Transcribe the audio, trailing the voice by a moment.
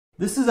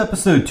This is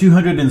episode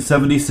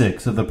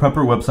 276 of the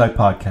Prepper Website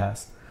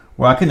Podcast,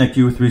 where I connect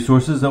you with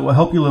resources that will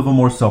help you live a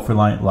more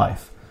self-reliant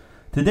life.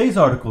 Today's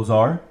articles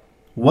are: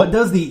 what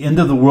does the end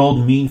of the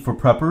world mean for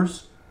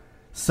preppers?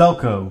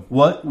 Selco,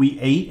 what we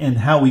ate and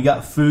how we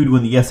got food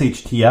when the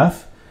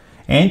SHTF?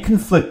 And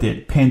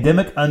Conflicted,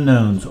 pandemic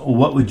unknowns,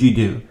 what would you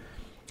do?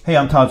 Hey,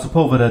 I'm Todd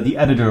Sepulveda, the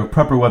editor of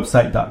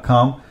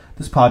PrepperWebsite.com.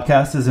 This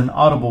podcast is an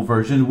audible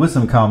version with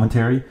some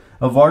commentary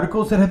of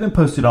articles that have been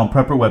posted on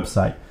Prepper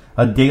Website,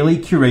 a daily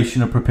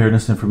curation of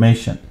preparedness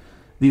information.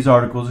 These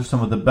articles are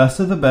some of the best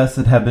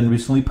that have been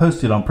recently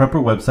posted on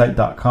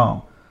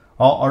PrepperWebsite.com.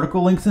 All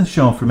article links and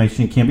show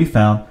information can be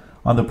found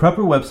on the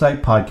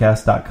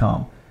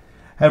PrepperWebsitePodcast.com.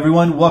 Hey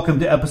everyone, welcome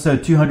to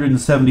episode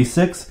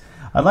 276.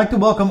 I'd like to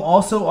welcome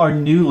also our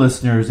new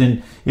listeners,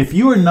 and if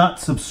you are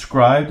not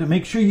subscribed,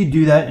 make sure you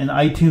do that in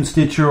iTunes,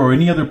 Stitcher, or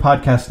any other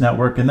podcast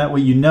network, and that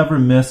way you never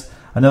miss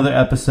another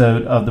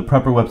episode of the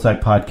Prepper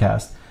Website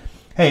Podcast.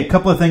 Hey, a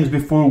couple of things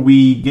before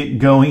we get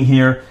going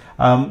here.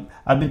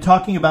 I've been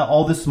talking about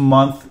all this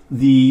month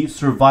the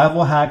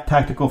Survival Hack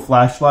Tactical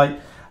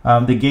Flashlight.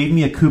 They gave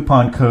me a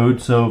coupon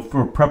code, so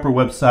for Prepper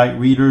Website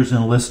readers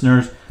and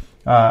listeners,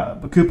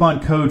 a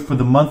coupon code for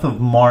the month of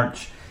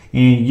March,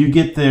 and you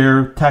get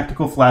their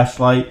tactical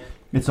flashlight.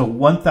 It's a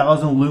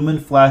 1,000 lumen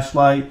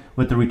flashlight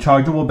with the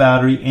rechargeable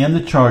battery and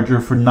the charger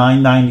for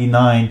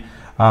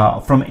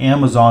 $9.99 from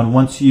Amazon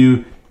once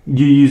you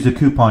use the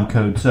coupon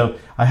code. So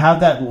I have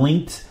that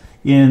linked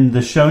in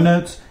the show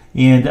notes,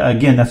 and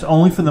again, that's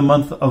only for the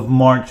month of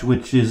March,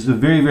 which is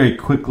very, very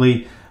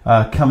quickly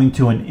coming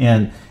to an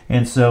end.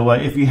 And so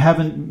if you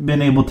haven't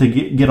been able to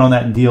get on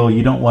that deal,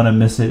 you don't want to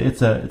miss it.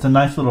 It's a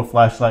nice little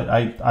flashlight.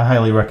 I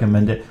highly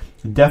recommend it,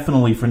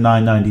 definitely for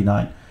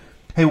 $9.99.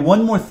 Hey,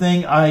 one more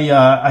thing.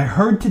 I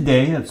heard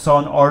today, I saw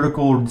an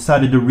article,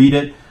 decided to read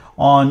it,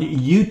 on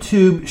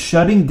YouTube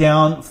shutting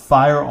down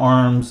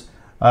firearms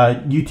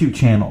YouTube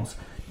channels.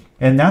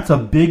 And that's a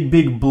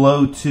big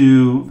blow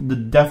to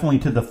definitely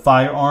to the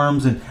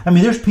firearms. And I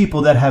mean, there's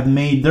people that have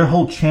made their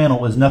whole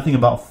channel is nothing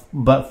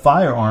but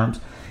firearms.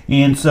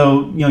 And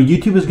so,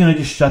 YouTube is going to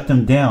just shut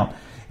them down.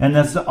 And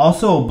that's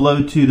also a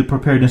blow to the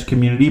preparedness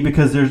community,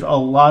 because there's a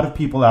lot of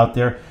people out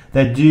there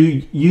that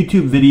do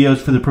YouTube videos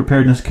for the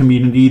preparedness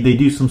community. They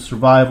do some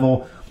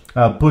survival,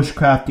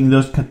 bushcrafting,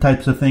 those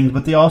types of things,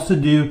 but they also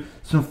do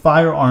some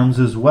firearms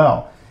as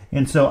well.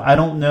 And so I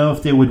don't know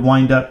if they would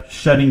wind up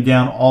shutting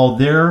down all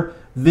their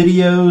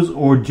videos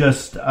or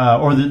just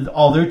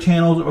all their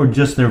channels or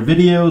just their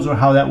videos, or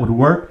how that would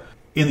work.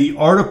 In the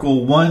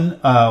article, one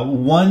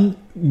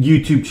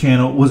YouTube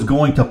channel was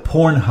going to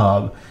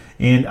Pornhub,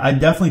 and I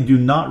definitely do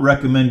not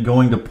recommend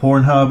going to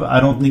Pornhub.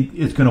 I don't think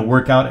it's going to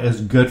work out as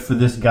good for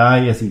this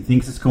guy as he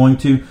thinks it's going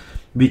to,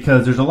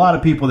 because there's a lot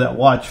of people that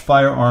watch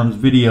firearms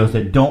videos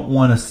that don't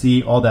want to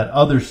see all that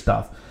other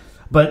stuff,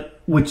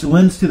 but which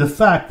lends to the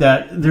fact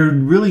that there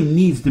really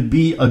needs to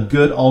be a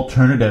good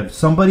alternative.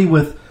 Somebody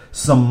with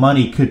some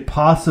money could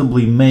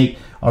possibly make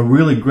a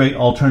really great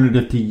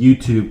alternative to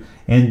YouTube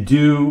and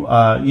do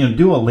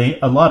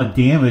a lot of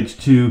damage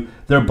to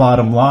their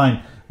bottom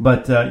line.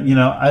 But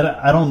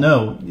I don't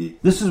know.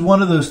 This is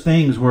one of those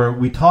things where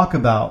we talk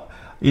about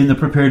in the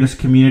preparedness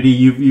community.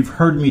 You've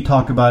heard me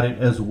talk about it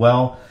as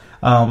well.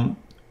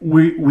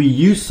 We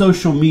use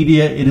social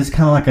media. It is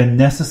kind of like a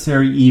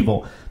necessary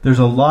evil. There's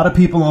a lot of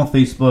people on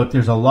Facebook.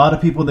 There's a lot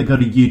of people that go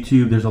to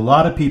YouTube. There's a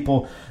lot of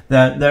people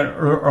that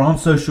are on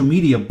social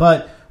media.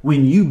 But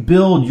when you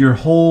build your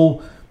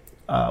whole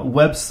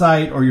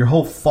website or your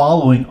whole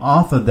following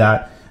off of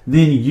that,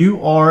 then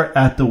you are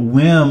at the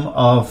whim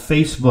of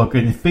Facebook.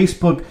 And if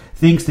Facebook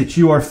thinks that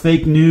you are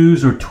fake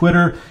news, or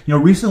Twitter,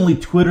 recently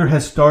Twitter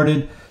has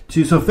started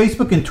to, so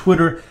Facebook and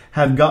Twitter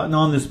have gotten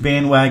on this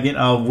bandwagon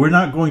of, we're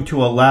not going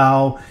to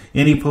allow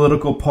any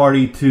political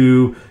party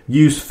to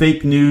use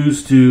fake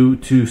news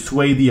to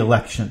sway the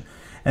election.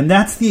 And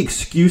that's the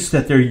excuse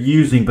that they're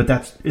using, but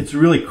it's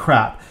really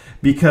crap,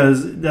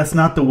 because that's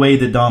not the way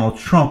that Donald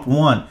Trump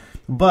won.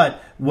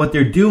 But what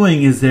they're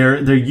doing is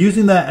they're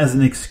using that as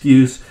an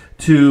excuse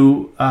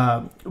to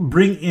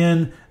bring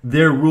in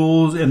their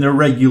rules and their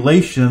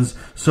regulations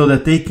so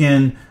that they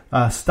can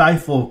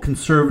stifle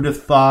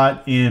conservative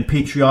thought and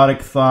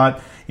patriotic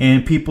thought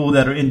and people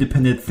that are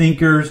independent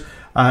thinkers,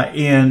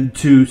 and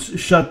to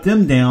shut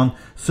them down.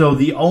 So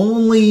the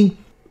only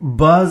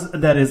buzz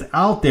that is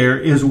out there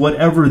is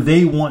whatever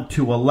they want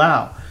to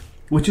allow,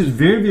 which is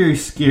very, very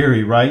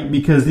scary, right?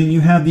 Because then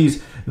you have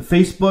these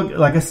Facebook,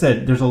 like I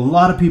said, there's a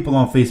lot of people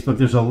on Facebook,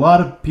 there's a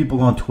lot of people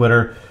on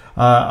Twitter,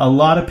 a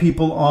lot of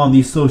people on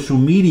these social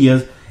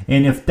medias,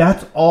 and if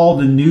that's all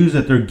the news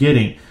that they're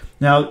getting.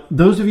 Now,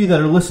 those of you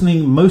that are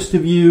listening, most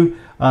of you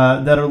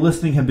that are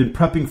listening have been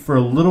prepping for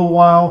a little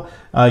while.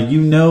 You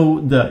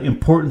know the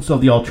importance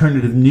of the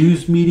alternative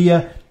news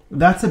media.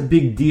 That's a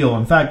big deal.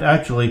 In fact,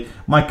 actually,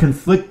 my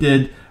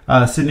conflicted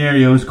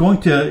scenario is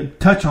going to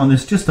touch on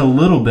this just a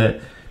little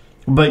bit.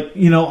 But,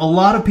 a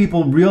lot of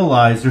people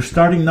realize they're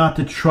starting not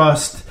to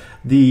trust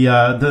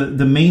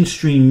the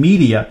mainstream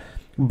media,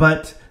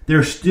 but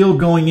they're still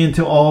going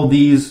into all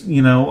these,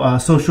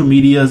 social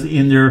medias,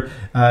 and they're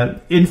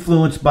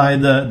influenced by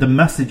the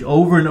message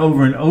over and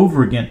over and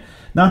over again.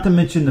 Not to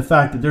mention the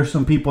fact that there's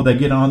some people that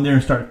get on there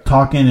and start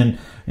talking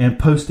and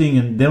posting,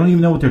 and they don't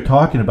even know what they're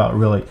talking about,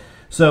 really.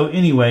 So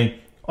anyway,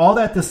 all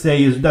that to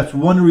say is that's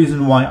one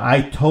reason why I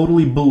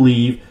totally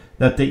believe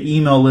that the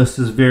email list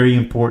is very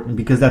important,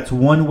 because that's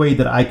one way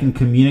that I can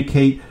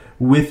communicate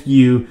with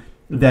you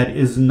that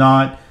is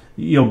not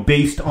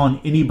based on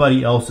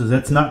anybody else's.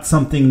 That's not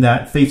something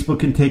that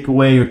Facebook can take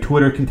away or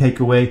Twitter can take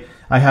away.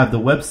 I have the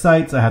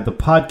websites, I have the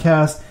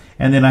podcast,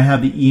 and then I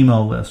have the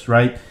email list,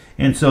 right?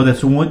 And so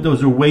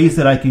those are ways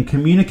that I can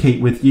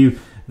communicate with you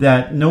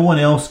that no one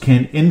else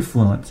can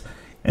influence.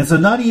 And so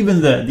not even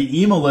the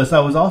email list,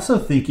 I was also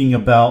thinking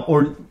about,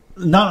 or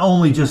not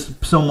only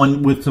just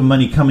someone with some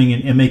money coming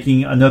in and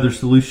making another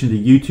solution to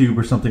YouTube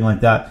or something like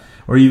that,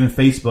 or even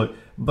Facebook,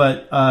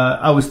 but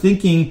I was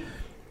thinking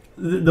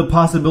the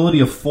possibility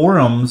of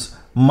forums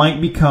might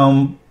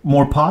become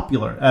more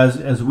popular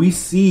as we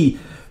see,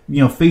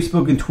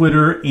 Facebook and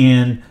Twitter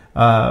and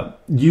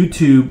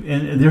YouTube,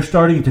 and they're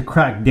starting to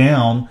crack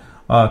down,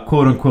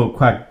 quote unquote,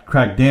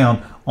 crack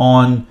down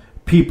on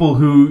people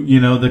who,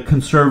 the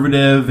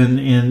conservative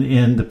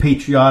and the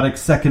patriotic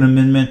Second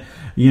Amendment,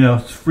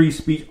 free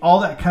speech, all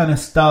that kind of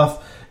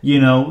stuff,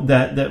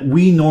 that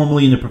we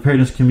normally in the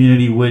preparedness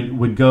community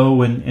would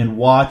go and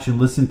watch and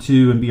listen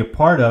to and be a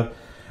part of.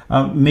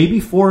 Maybe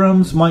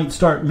forums might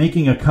start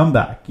making a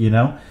comeback,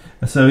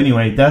 So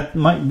anyway, that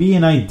might be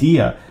an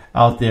idea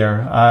out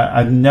there.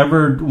 I've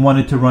never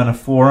wanted to run a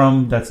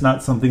forum. That's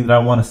not something that I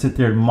want to sit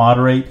there and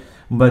moderate,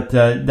 but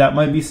that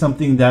might be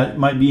something that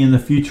might be in the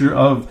future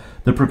of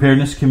the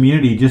preparedness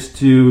community, just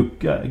to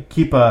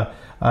keep or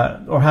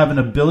have an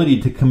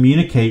ability to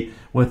communicate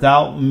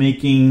without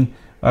making,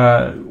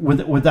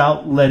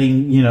 without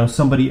letting,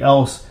 somebody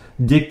else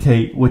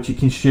dictate what you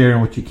can share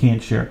and what you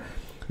can't share.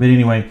 But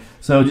anyway,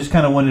 so just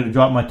kind of wanted to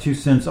drop my 2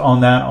 cents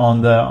on that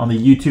on the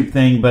YouTube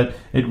thing, but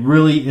it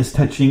really is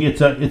touching.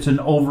 It's an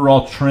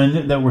overall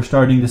trend that we're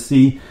starting to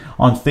see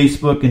on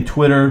Facebook and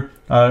Twitter.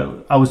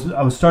 I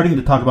was starting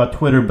to talk about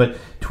Twitter, but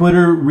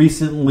Twitter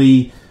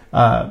recently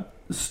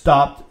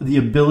stopped the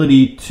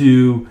ability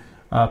to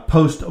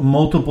post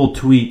multiple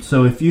tweets.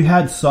 So if you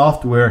had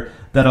software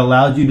that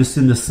allowed you to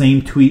send the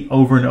same tweet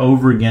over and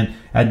over again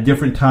at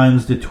different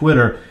times to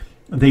Twitter,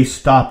 they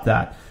stopped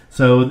that.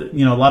 So,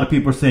 a lot of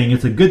people are saying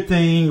it's a good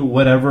thing,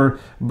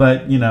 whatever,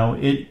 but,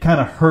 it kind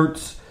of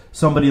hurts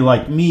somebody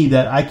like me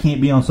that I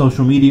can't be on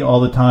social media all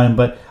the time,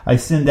 but I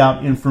send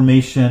out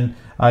information,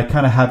 I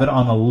kind of have it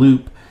on a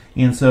loop,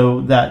 and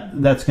so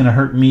that's going to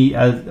hurt me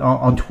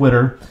on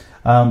Twitter.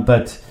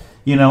 But,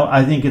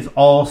 I think it's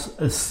all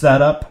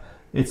set up,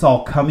 it's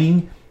all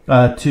coming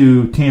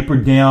to tamper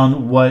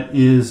down what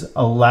is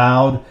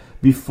allowed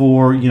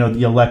before,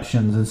 the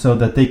elections, and so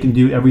that they can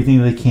do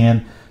everything they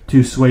can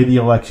to sway the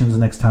elections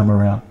next time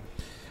around.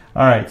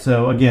 All right,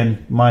 so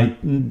again, I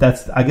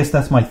guess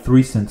that's my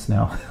 3 cents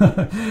now.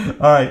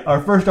 All right,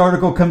 our first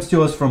article comes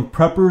to us from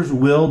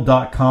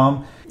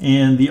prepperswill.com,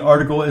 and the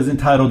article is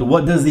entitled,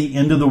 "What Does the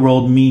End of the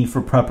World Mean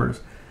for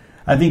Preppers?"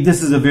 I think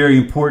this is a very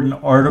important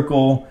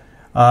article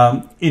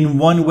in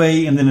one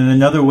way, and then in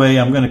another way,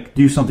 I'm going to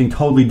do something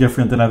totally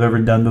different than I've ever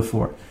done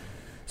before.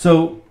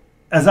 So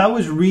as I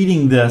was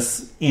reading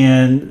this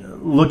and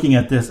looking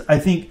at this, I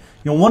think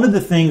one of the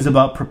things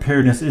about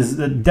preparedness is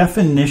that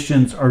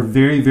definitions are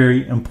very,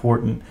 very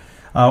important.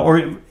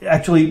 Or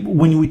actually,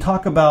 when we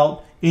talk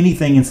about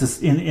anything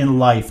in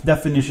life,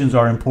 definitions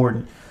are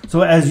important.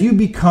 So as you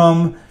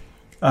become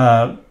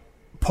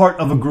part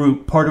of a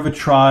group, part of a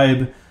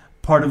tribe,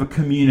 part of a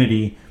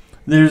community,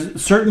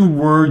 there's certain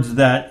words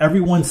that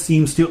everyone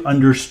seems to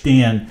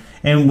understand.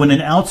 And when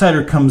an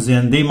outsider comes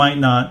in, they might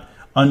not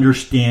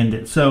understand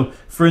it. So,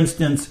 for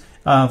instance,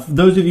 for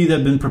those of you that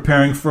have been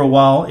preparing for a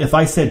while, if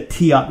I said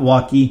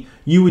Tiatwaki,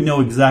 you would know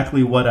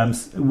exactly what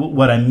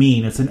I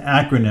mean. It's an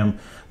acronym.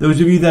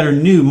 Those of you that are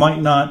new might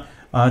not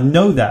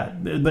know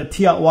that, but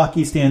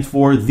Tiatwaki stands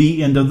for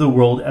the end of the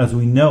world as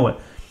we know it.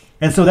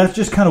 And so that's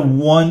just kind of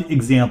one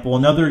example.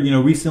 Another,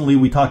 recently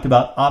we talked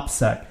about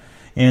OPSEC,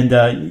 and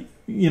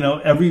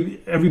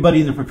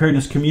everybody in the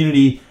preparedness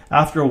community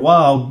after a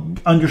while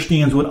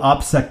understands what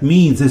OPSEC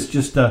means. It's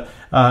just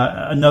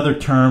another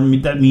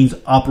term that means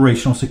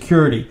operational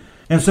security.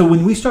 And so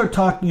when we start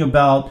talking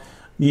about,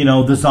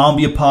 the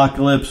zombie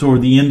apocalypse or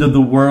the end of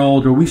the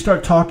world, or we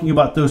start talking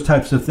about those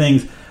types of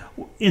things,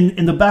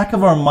 in the back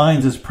of our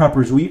minds as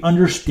preppers, we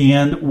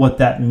understand what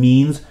that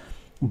means.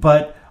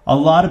 But a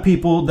lot of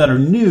people that are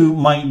new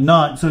might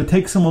not. So it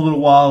takes them a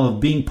little while of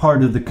being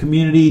part of the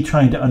community,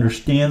 trying to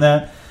understand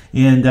that,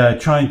 and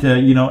trying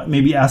to,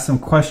 maybe ask some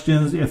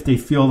questions if they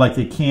feel like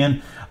they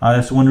can.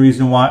 That's one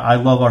reason why I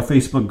love our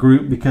Facebook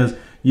group, because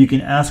you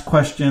can ask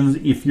questions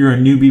if you're a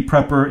newbie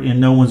prepper, and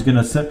no one's going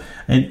to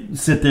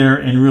sit there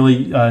and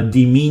really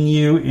demean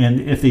you. And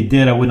if they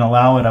did, I wouldn't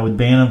allow it. I would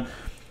ban them.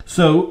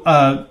 So,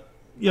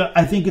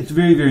 I think it's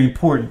very, very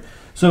important.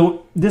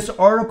 So this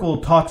article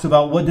talks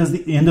about what does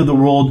the end of the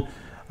world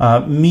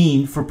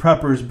mean for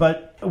preppers,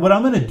 but what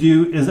I'm going to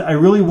do is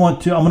I'm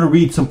going to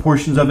read some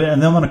portions of it,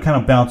 and then I'm going to kind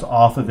of bounce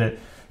off of it.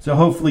 So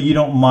hopefully you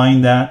don't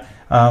mind that.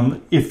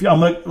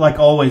 Like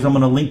always, I'm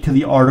going to link to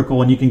the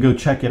article and you can go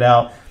check it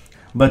out.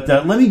 But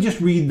let me just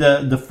read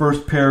the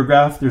first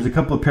paragraph. There's a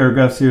couple of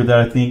paragraphs here that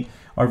I think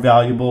are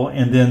valuable.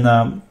 And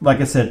then,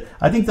 like I said,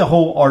 I think the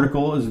whole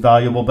article is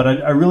valuable, but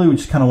I really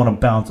just kind of want to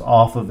bounce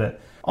off of it.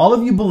 All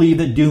of you believe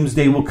that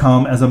doomsday will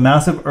come as a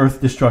massive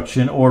earth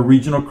destruction or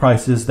regional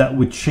crisis that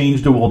would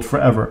change the world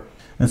forever.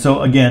 And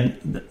so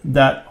again,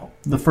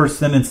 the first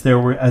sentence there,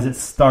 where as it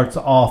starts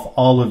off,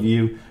 all of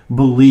you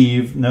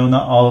believe. No,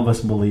 not all of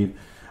us believe.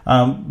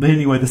 But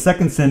anyway, the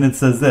second sentence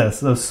says this.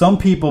 So some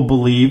people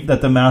believe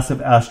that the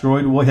massive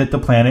asteroid will hit the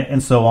planet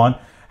and so on.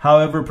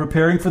 However,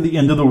 preparing for the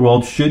end of the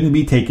world shouldn't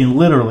be taken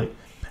literally.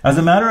 As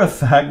a matter of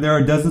fact, there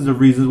are dozens of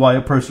reasons why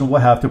a person will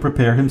have to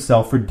prepare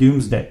himself for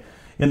doomsday.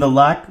 In the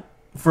lack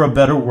for a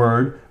better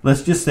word,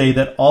 let's just say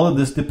that all of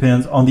this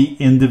depends on the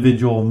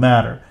individual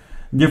matter.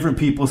 Different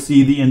people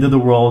see the end of the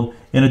world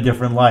in a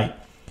different light.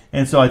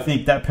 And so I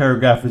think that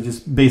paragraph is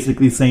just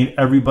basically saying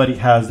everybody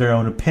has their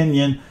own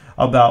opinion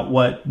about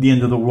what the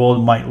end of the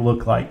world might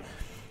look like.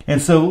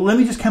 And so let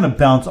me just kind of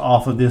bounce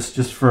off of this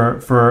just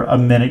for a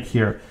minute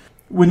here.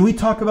 When we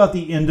talk about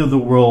the end of the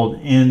world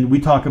and we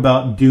talk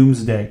about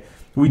doomsday,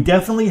 we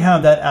definitely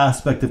have that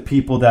aspect of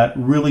people that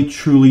really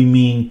truly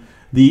mean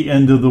the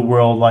end of the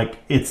world, like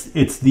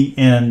it's the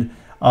end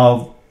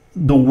of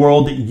the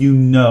world that you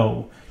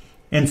know.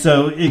 And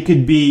so it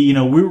could be,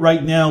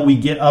 right now we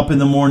get up in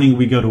the morning,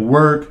 we go to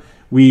work,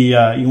 we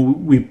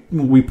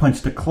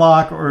punch the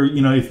clock, or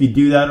if you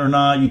do that or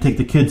not, you take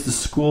the kids to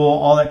school,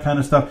 all that kind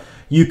of stuff.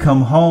 You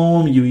come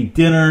home, you eat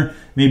dinner,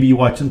 maybe you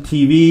watch some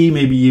TV,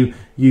 maybe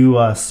you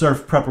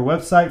surf Prepper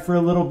website for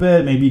a little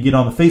bit, maybe you get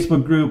on the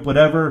Facebook group,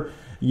 whatever.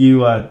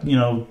 You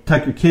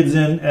tuck your kids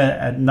in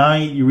at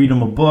night, you read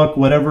them a book,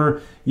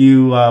 whatever.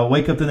 You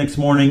wake up the next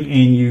morning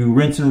and you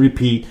rinse and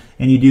repeat,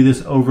 and you do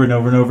this over and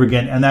over and over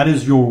again, and that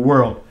is your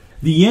world.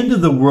 The end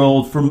of the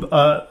world, from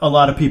a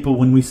lot of people,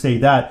 when we say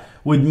that,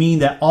 would mean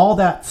that all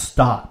that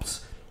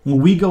stops.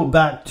 When we go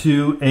back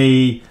to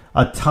a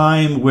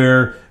time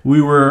where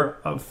we were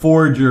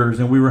foragers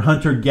and we were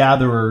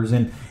hunter-gatherers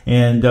and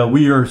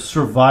we are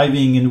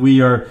surviving and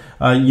we are,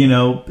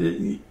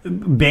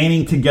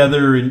 banding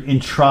together in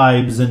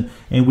tribes and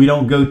we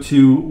don't go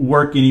to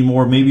work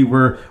anymore. Maybe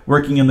we're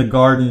working in the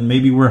garden.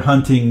 Maybe we're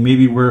hunting.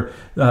 Maybe we're,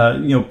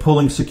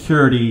 pulling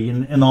security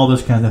and all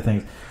those kinds of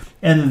things.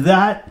 And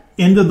that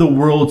end of the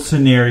world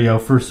scenario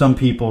for some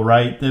people,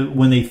 right,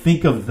 when they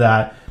think of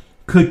that,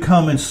 could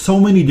come in so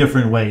many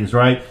different ways,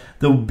 right?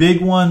 The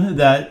big one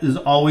that is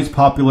always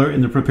popular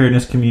in the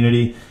preparedness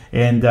community,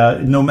 and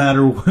no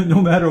matter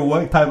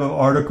what type of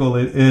article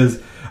it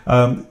is,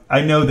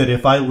 I know that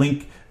if I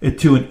link it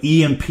to an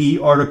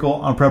EMP article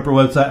on Prepper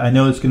website, I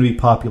know it's going to be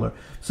popular.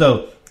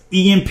 So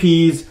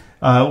EMPs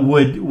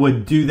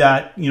would do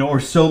that, or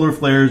solar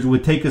flares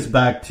would take us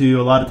back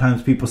to, a lot of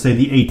times people say,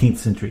 the 18th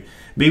century.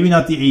 Maybe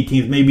not the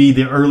 18th, maybe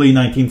the early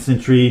 19th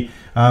century.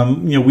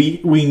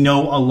 We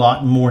know a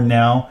lot more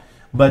now,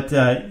 but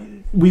there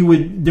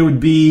would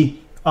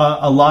be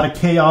a lot of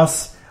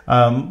chaos.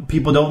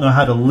 People don't know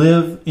how to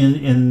live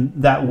in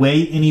that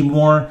way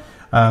anymore.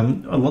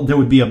 There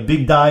would be a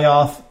big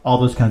die-off, all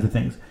those kinds of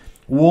things.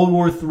 World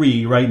War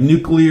III, right?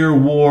 Nuclear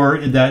war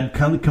that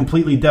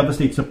completely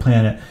devastates the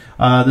planet.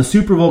 The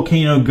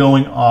supervolcano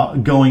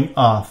going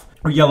off,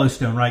 or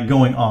Yellowstone, right?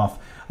 Going off.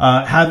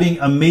 Having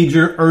a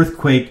major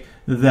earthquake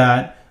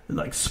that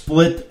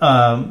split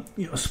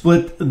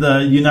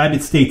the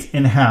United States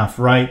in half,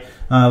 right?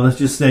 Let's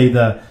just say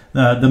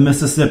the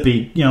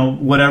Mississippi,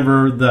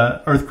 whatever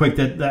the earthquake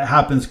that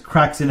happens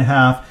cracks in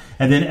half,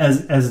 and then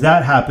as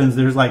that happens,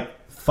 there's like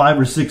 5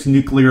 or 6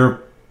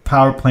 nuclear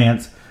power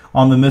plants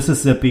on the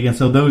Mississippi, and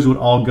so those would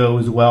all go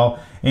as well.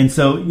 And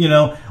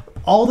so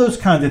all those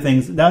kinds of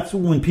things. That's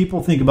when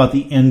people think about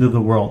the end of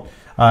the world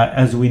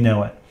as we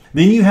know it.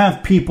 Then you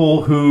have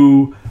people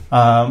who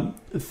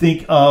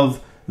think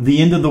of the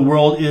end of the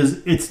world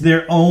it's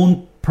their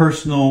own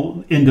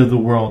personal end of the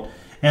world.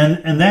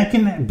 And that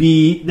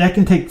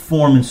can take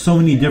form in so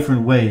many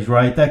different ways,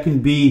 right? That can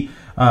be,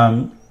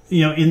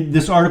 in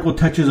this article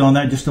touches on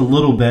that just a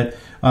little bit.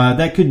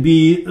 That could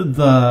be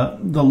the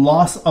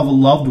loss of a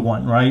loved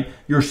one, right?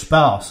 Your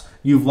spouse.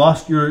 You've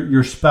lost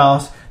your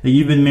spouse that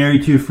you've been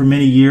married to for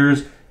many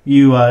years.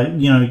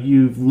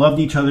 You've loved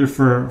each other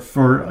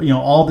for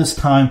all this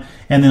time,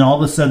 and then all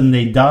of a sudden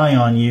they die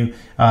on you,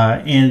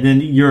 and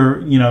then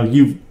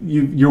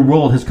your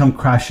world has come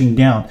crashing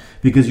down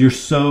because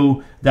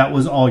that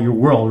was all your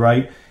world,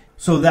 right?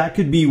 So that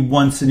could be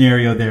one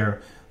scenario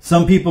there.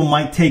 Some people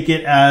might take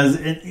it as,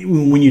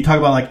 when you talk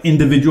about like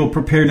individual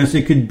preparedness,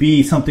 it could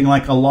be something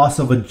like a loss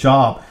of a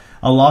job.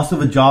 A loss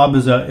of a job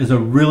is a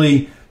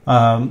really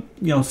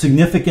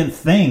significant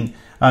thing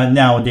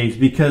nowadays,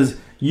 because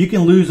you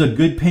can lose a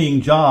good paying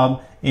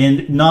job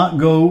and not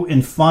go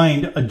and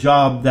find a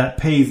job that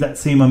pays that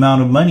same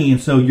amount of money.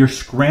 And so you're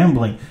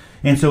scrambling.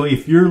 And so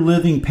if you're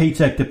living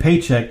paycheck to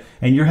paycheck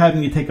and you're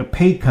having to take a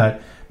pay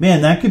cut,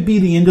 man, that could be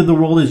the end of the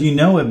world as you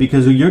know it,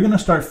 because you're going to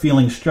start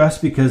feeling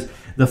stressed because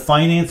the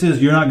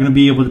finances, you're not going to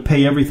be able to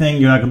pay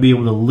everything. You're not going to be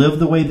able to live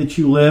the way that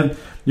you live.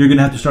 You're going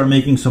to have to start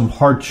making some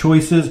hard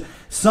choices.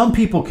 Some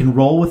people can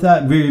roll with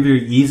that very,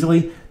 very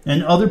easily.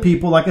 And other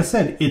people, like I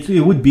said, it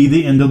would be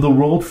the end of the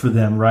world for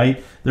them,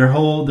 right? Their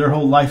whole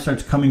life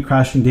starts coming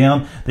crashing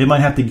down. They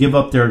might have to give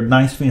up their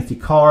nice fancy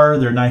car,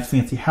 their nice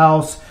fancy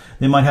house.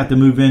 They might have to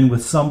move in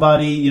with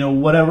somebody,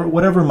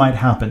 whatever might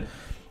happen.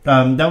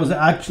 That was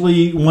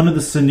actually one of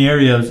the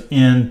scenarios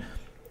in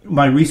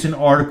my recent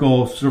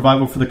article,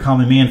 Survival for the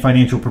Common Man,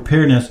 Financial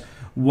Preparedness,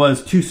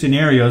 was two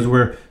scenarios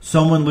where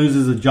someone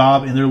loses a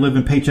job and they're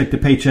living paycheck to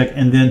paycheck,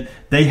 and then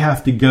they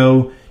have to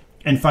go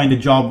and find a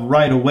job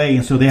right away.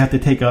 And so they have to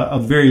take a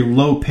very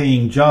low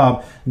paying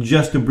job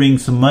just to bring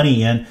some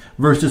money in,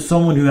 versus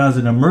someone who has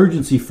an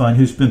emergency fund,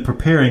 who's been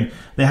preparing.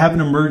 They have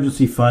an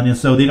emergency fund, and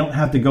so they don't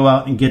have to go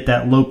out and get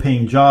that low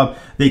paying job.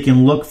 They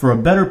can look for a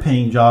better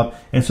paying job.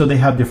 And so they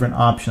have different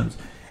options.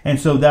 And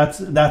so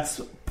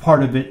that's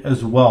part of it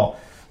as well.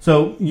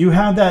 So you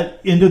have that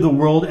end of the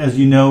world as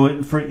you know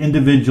it for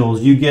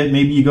individuals.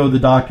 Maybe you go to the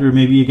doctor,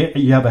 maybe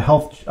you have a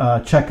health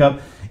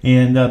checkup,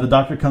 and the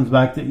doctor comes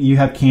back that you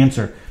have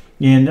cancer.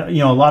 And,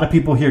 a lot of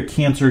people hear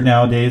cancer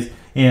nowadays,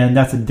 and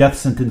that's a death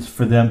sentence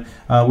for them,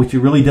 which it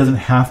really doesn't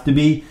have to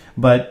be.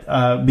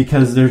 But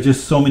because there's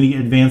just so many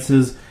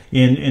advances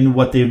in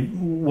what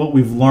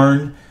we've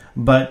learned.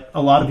 But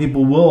a lot of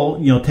people will,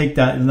 take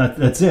that, and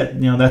that's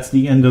it. That's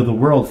the end of the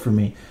world for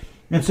me.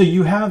 And so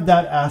you have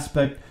that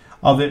aspect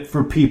of it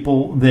for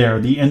people there,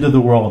 the end of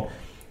the world.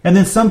 And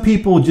then some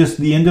people, just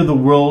the end of the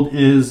world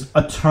is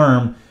a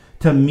term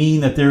to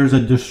mean that there's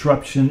a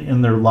disruption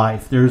in their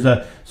life.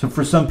 So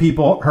for some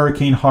people,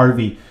 Hurricane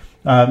Harvey,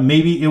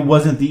 maybe it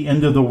wasn't the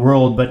end of the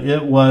world, but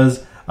it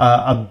was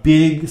a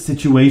big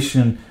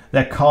situation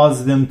that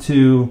caused them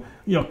to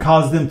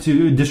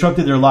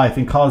disrupted their life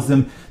and caused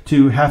them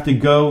to have to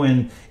go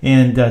and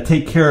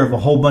take care of a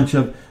whole bunch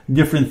of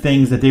different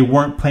things that they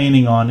weren't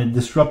planning on. It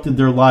disrupted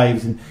their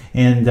lives,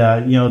 and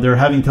they're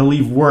having to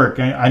leave work.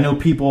 I know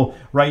people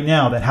right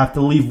now that have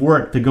to leave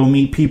work to go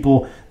meet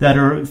people that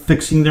are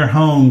fixing their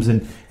homes,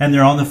 and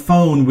they're on the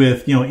phone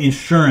with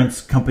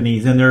insurance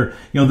companies, and they're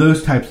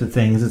those types of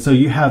things. And so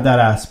you have that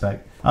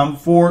aspect.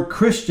 For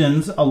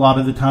Christians, a lot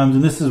of the times,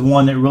 and this is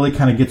one that really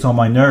kind of gets on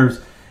my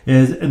nerves,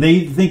 is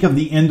they think of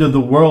the end of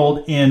the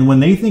world, and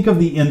when they think of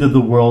the end of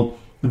the world,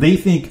 they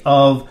think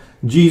of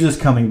Jesus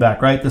coming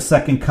back, right? The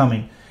second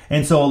coming.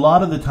 And so a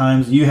lot of the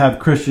times you have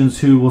Christians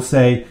who will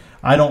say,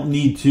 I don't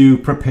need to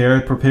prepare.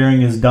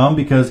 Preparing is dumb,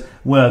 because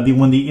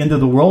when the end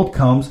of the world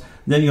comes,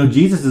 then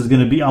Jesus is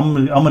going to be, I'm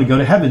going to go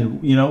to heaven.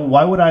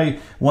 Why would I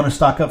want to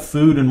stock up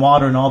food and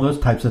water and all those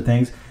types of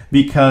things?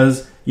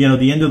 Because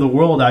the end of the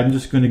world, I'm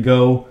just going to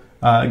go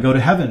to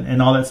heaven, and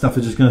all that stuff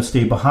is just going to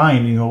stay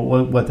behind.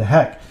 What the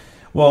heck?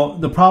 Well,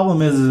 the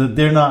problem is that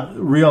they're not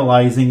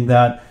realizing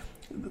that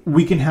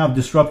we can have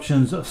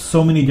disruptions,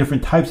 so many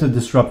different types of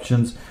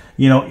disruptions,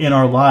 in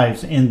our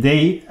lives. And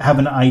they have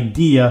an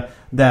idea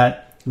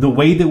that the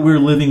way that we're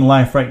living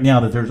life right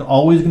now, that there's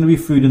always going to be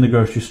food in the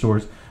grocery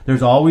stores.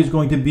 There's always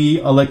going to be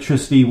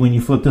electricity when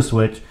you flip the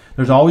switch.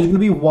 There's always going to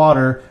be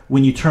water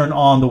when you turn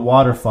on the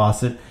water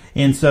faucet.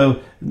 And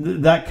so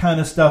that kind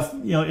of stuff,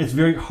 it's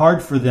very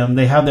hard for them.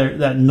 They have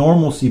that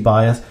normalcy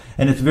bias,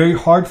 and it's very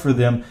hard for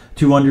them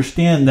to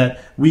understand that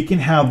we can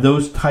have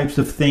those types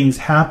of things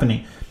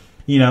happening.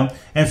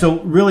 And so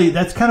really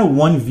that's kind of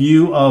one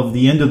view of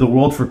the end of the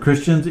world for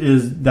Christians,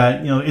 is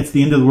that, it's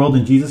the end of the world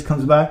and Jesus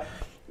comes back.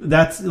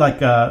 That's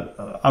like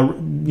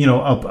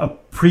a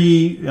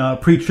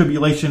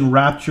pre-tribulation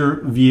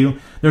rapture view.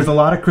 There's a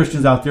lot of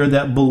Christians out there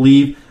that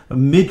believe a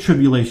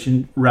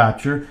mid-tribulation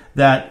rapture,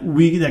 that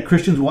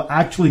Christians will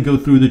actually go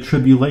through the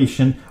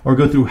tribulation, or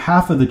go through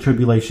half of the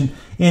tribulation.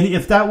 And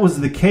if that was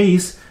the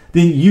case,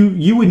 then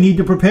you would need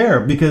to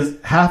prepare,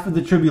 because half of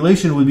the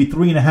tribulation would be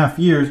 3.5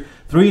 years.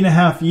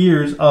 3.5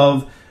 years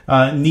of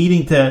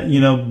needing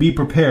to, be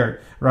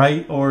prepared,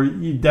 right? Or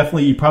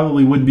you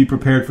probably wouldn't be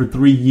prepared for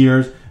 3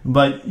 years,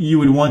 but you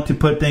would want to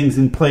put things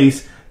in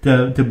place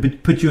to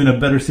put you in a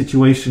better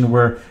situation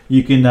where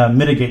you can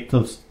mitigate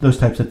those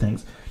types of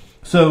things.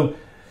 So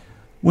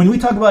when we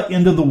talk about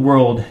end of the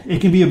world,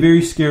 it can be a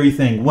very scary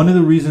thing. One of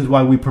the reasons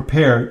why we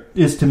prepare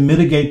is to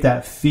mitigate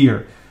that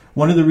fear.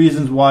 One of the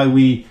reasons why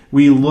we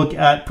look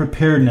at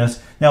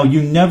preparedness. Now,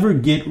 you never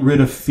get rid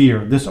of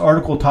fear. This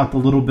article talked a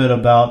little bit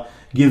about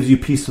gives you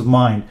peace of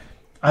mind.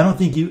 I don't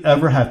think you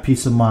ever have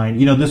peace of mind.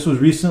 This was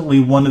recently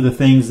one of the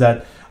things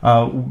that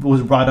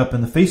was brought up in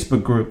the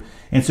Facebook group.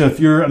 And so if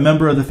you're a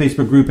member of the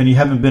Facebook group and you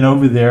haven't been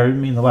over there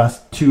in the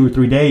last 2 or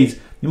 3 days,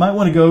 you might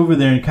want to go over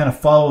there and kind of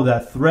follow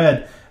that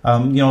thread. A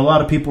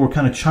lot of people were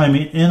kind of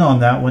chiming in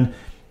on that one,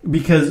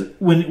 because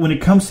when it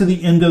comes to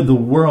the end of the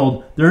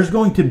world, there's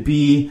going to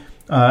be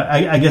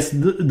I guess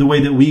the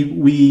way that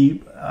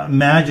we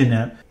imagine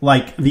it,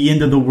 like the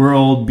end of the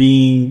world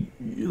being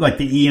like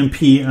the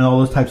EMP and all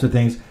those types of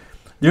things,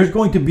 there's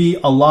going to be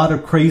a lot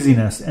of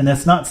craziness, and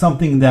that's not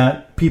something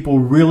that people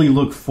really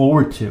look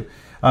forward to.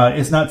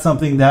 It's not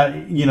something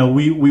that,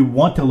 we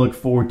want to look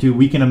forward to.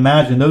 We can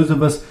imagine those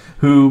of us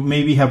who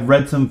maybe have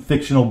read some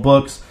fictional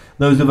books,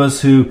 those of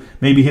us who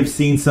maybe have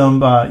seen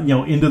some,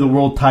 end of the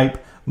world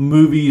type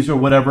movies or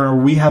whatever, or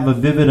we have a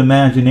vivid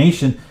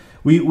imagination.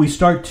 We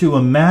start to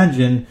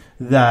imagine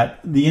that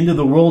the end of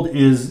the world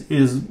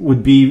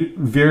would be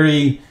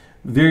very,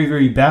 very,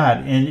 very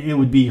bad, and it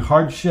would be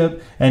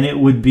hardship, and it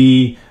would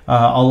be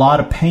a lot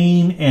of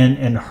pain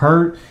and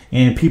hurt,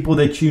 and people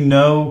that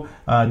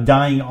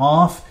dying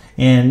off,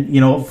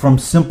 and from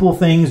simple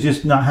things,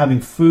 just not having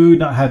food,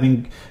 not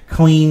having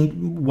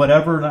clean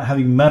whatever, not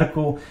having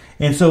medical.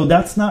 And so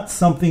that's not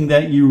something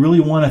that you really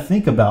want to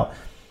think about.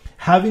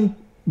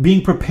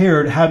 Being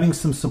prepared, having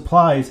some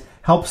supplies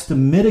helps to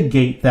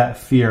mitigate that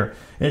fear.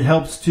 It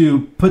helps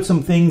to put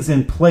some things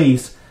in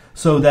place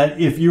so that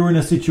if you're in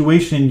a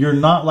situation, you're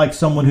not like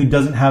someone who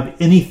doesn't have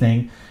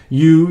anything.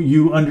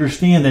 You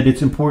understand that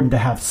it's important to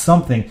have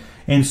something.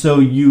 And so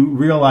you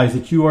realize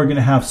that you are going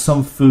to have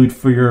some food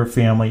for your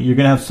family. You're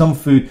going to have some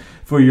food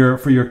for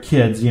your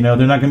kids. They're not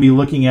going to be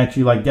looking at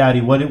you like,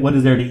 Daddy, what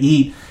is there to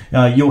eat?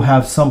 You'll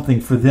have something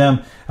for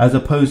them, as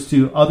opposed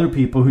to other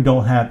people who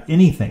don't have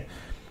anything.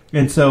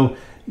 And so,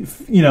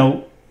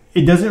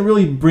 it doesn't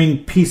really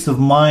bring peace of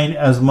mind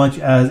as much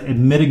as it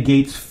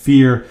mitigates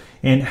fear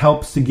and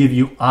helps to give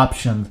you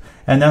options.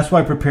 And that's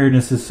why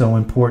preparedness is so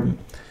important.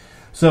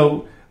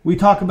 So we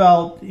talk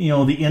about,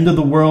 the end of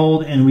the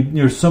world, and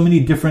there's so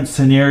many different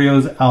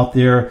scenarios out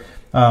there.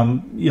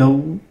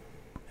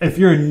 If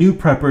you're a new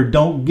prepper,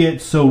 don't get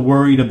so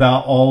worried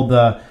about all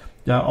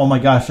oh my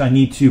gosh, I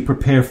need to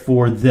prepare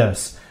for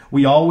this.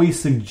 We always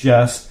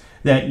suggest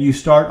that you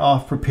start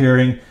off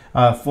preparing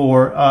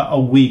for a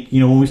week.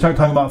 When we start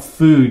talking about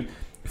food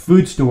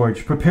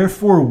storage, prepare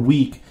for a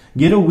week.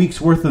 Get a week's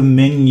worth of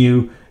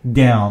menu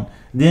down.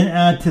 Then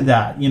add to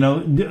that,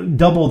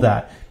 double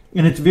that.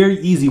 And it's very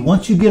easy.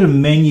 Once you get a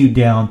menu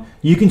down,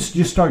 you can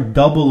just start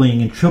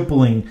doubling and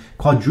tripling,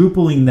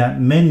 quadrupling that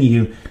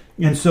menu.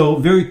 And so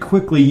very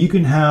quickly, you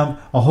can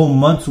have a whole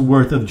month's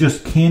worth of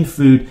just canned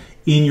food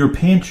in your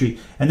pantry.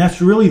 And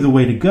that's really the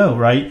way to go,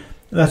 right?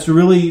 That's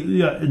really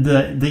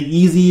the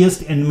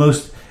easiest and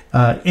most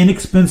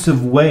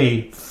inexpensive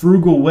way,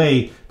 frugal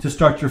way to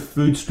start your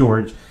food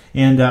storage.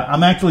 And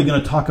I'm actually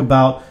going to talk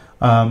about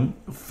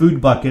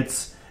food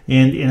buckets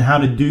and how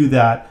to do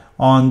that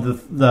on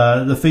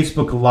the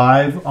Facebook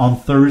Live on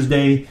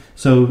Thursday.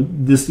 So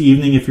this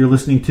evening, if you're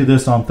listening to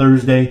this on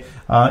Thursday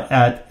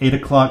at 8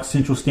 o'clock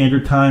Central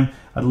Standard Time,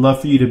 I'd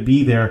love for you to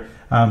be there.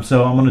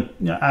 So I'm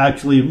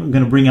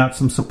going to bring out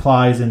some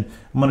supplies, and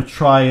I'm going to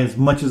try as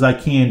much as I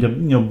can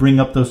to bring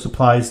up those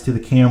supplies to the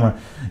camera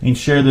and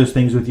share those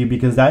things with you,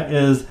 because that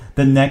is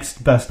the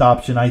next best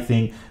option, I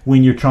think,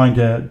 when you're trying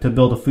to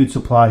build a food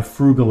supply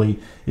frugally,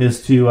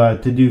 is to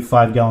do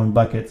 5-gallon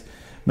buckets.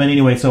 But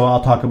anyway, so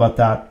I'll talk about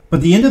that.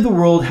 But the end of the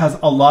world has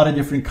a lot of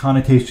different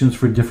connotations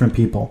for different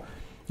people.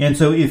 And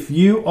so if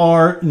you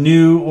are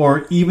new,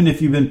 or even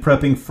if you've been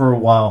prepping for a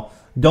while,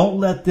 don't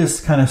let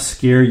this kind of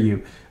scare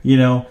you.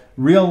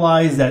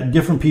 Realize that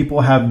different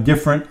people have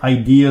different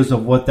ideas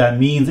of what that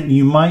means. And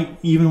you might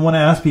even want to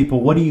ask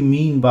people, what do you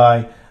mean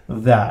by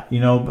that?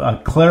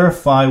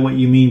 Clarify what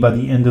you mean by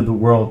the end of the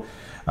world.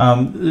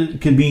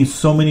 It could mean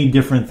so many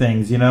different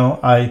things.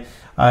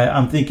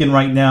 I'm thinking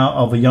right now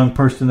of a young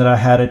person that I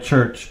had at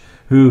church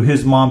who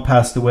his mom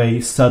passed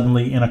away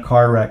suddenly in a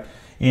car wreck.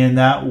 And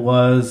that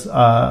was,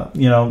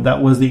 that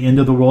was the end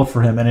of the world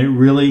for him. And it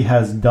really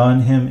has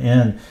done him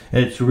in.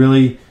 It's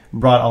really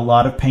brought a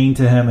lot of pain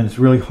to him, and it's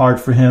really hard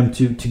for him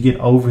to get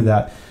over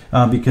that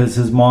because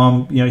his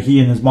mom, he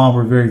and his mom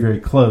were very, very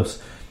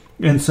close.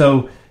 And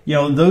so,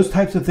 those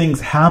types of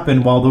things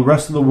happen while the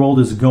rest of the world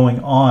is going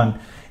on.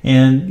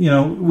 And,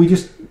 we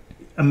just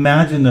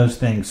imagine those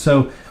things.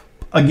 So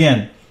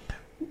again,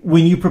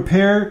 when you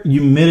prepare,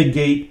 you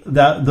mitigate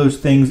those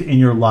things in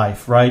your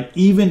life, right?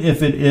 Even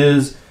if it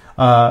is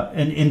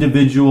an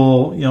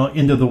individual,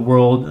 end of the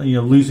world,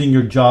 losing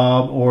your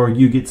job, or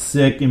you get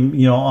sick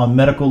and, on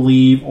medical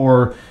leave,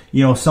 or,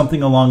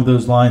 something along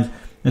those lines,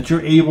 that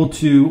you're able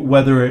to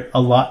weather it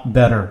a lot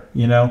better,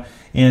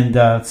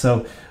 And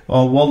so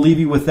we'll leave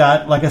you with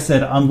that. Like I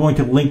said, I'm going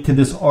to link to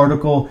this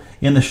article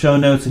in the show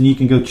notes, and you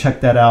can go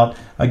check that out.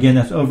 Again,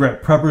 that's over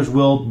at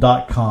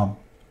preppersworld.com.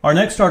 Our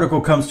next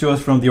article comes to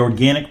us from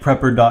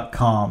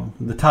theorganicprepper.com.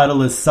 The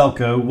title is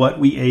Selko, What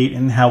We Ate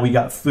and How We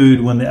Got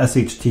Food When the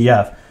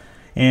SHTF.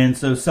 And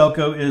so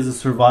Selko is a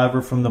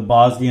survivor from the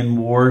Bosnian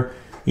War,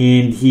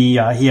 and he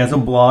has a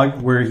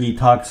blog where he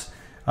talks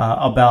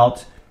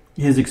about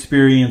his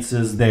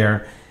experiences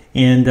there.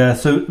 And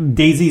so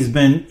Daisy's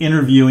been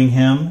interviewing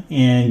him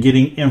and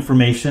getting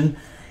information.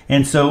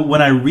 And so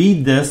when I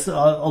read this, a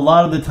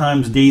lot of the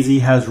times Daisy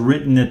has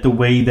written it the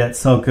way that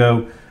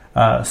Selko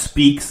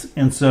speaks.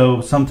 And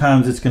so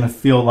sometimes it's going to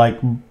feel like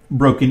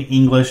broken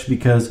English,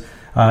 because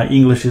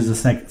English is a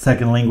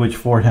second language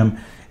for him.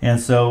 And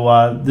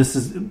so this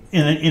is in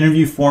an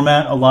interview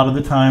format a lot of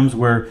the times,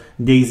 where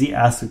Daisy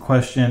asks a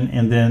question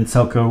and then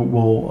Selko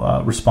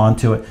will respond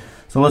to it.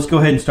 So let's go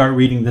ahead and start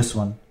reading this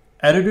one.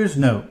 Editor's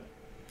note.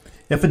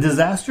 If a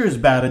disaster is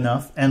bad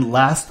enough and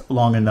lasts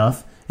long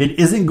enough, it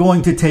isn't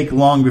going to take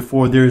long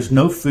before there is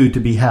no food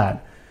to be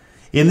had.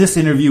 In this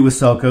interview with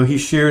Selko, he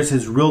shares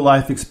his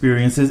real-life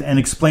experiences and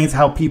explains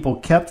how people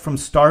kept from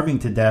starving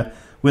to death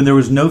when there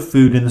was no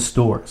food in the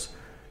stores.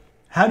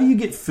 How do you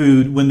get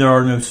food when there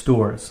are no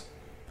stores?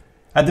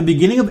 At the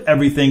beginning of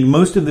everything,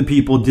 most of the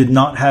people did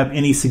not have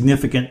any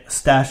significant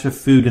stash of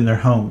food in their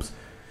homes.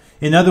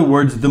 In other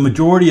words, the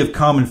majority of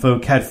common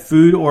folk had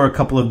food or a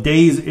couple of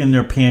days in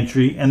their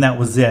pantry, and that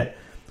was it.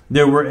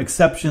 There were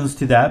exceptions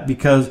to that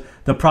because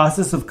the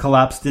process of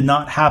collapse did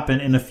not happen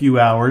in a few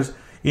hours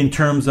in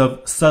terms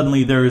of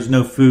suddenly there is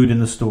no food in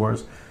the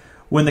stores.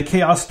 When the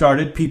chaos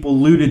started, people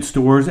looted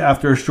stores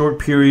after a short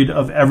period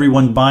of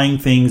everyone buying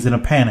things in a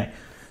panic.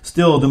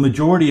 Still, the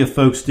majority of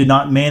folks did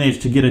not manage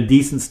to get a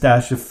decent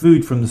stash of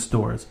food from the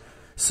stores.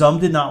 Some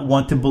did not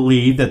want to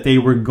believe that they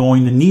were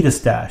going to need a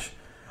stash.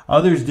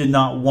 Others did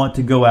not want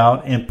to go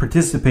out and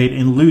participate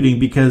in looting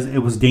because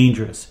it was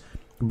dangerous.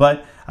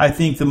 But I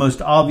think the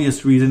most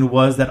obvious reason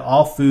was that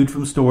all food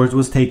from stores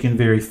was taken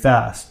very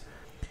fast.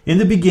 In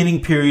the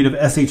beginning period of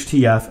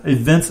SHTF,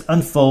 events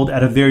unfold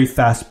at a very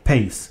fast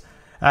pace.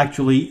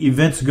 Actually,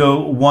 events go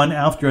one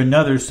after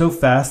another so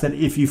fast that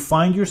if you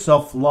find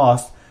yourself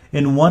lost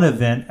in one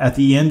event, at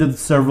the end of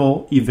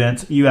several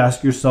events, you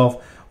ask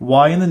yourself,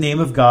 why in the name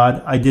of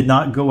God I did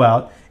not go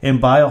out and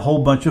buy a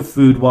whole bunch of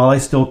food while I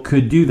still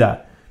could do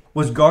that?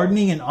 Was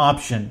gardening an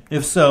option?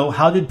 If so,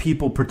 how did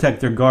people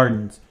protect their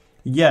gardens?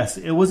 Yes,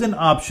 it was an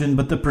option,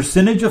 but the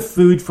percentage of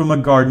food from a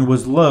garden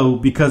was low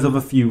because of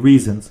a few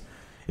reasons.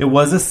 It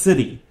was a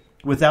city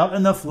without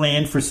enough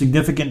land for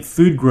significant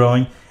food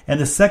growing, and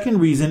the second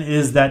reason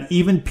is that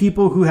even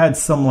people who had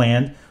some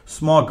land,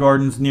 small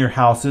gardens near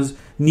houses,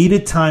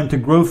 needed time to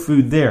grow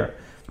food there.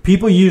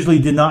 People usually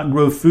did not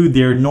grow food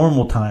there in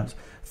normal times.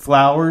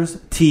 Flowers,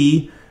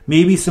 tea,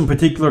 maybe some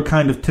particular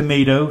kind of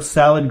tomato,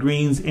 salad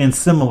greens, and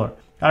similar.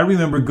 I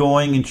remember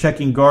going and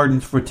checking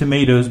gardens for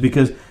tomatoes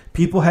because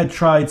people had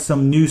tried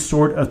some new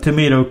sort of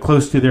tomato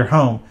close to their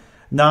home,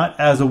 not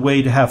as a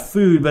way to have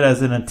food, but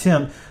as an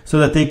attempt so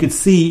that they could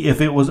see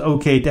if it was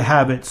okay to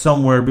have it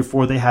somewhere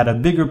before they had a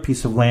bigger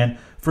piece of land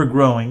for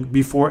growing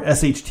before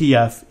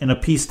SHTF in a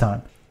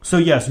peacetime. So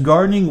yes,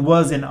 gardening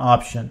was an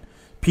option.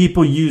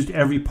 People used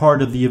every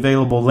part of the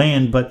available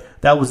land, but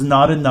that was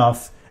not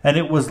enough. And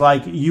it was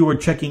like you were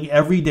checking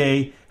every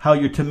day how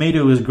your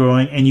tomato is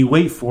growing and you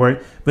wait for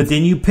it, but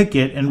then you pick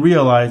it and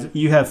realize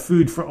you have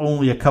food for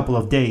only a couple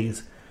of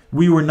days.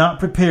 We were not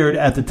prepared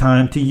at the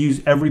time to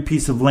use every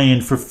piece of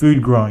land for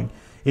food growing.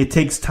 It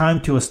takes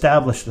time to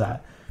establish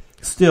that.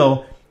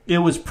 Still, it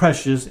was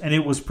precious and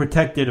it was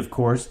protected, of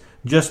course,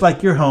 just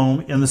like your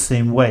home in the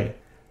same way.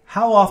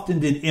 How often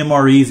did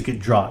MREs get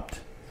dropped?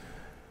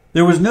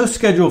 There was no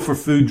schedule for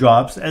food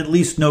drops, at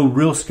least no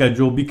real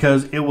schedule,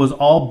 because it was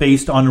all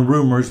based on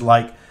rumors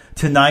like,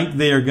 tonight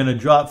they are going to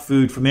drop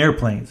food from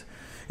airplanes.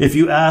 If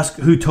you ask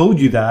who told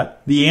you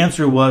that, the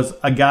answer was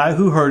a guy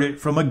who heard it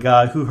from a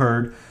guy who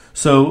heard.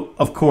 So,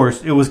 of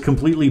course, it was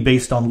completely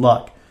based on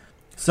luck.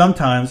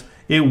 Sometimes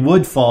it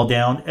would fall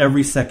down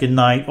every second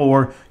night,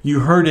 or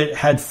you heard it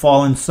had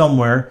fallen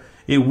somewhere.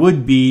 It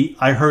would be,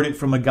 I heard it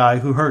from a guy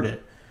who heard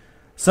it.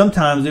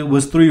 Sometimes it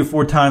was 3 or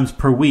 4 times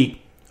per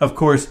week. Of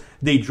course,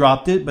 they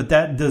dropped it, but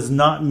that does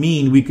not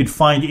mean we could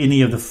find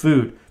any of the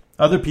food.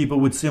 Other people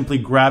would simply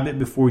grab it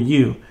before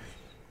you.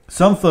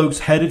 Some folks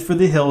headed for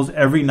the hills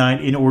every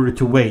night in order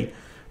to wait.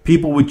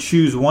 People would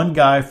choose one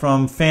guy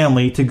from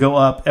family to go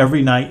up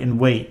every night and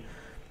wait.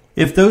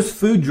 If those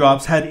food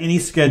drops had any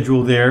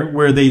schedule there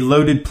where they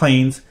loaded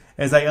planes,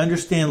 as I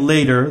understand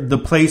later, the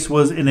place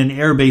was in an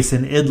airbase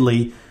in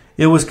Italy,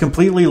 it was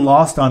completely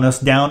lost on us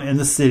down in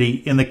the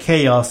city in the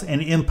chaos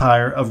and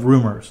empire of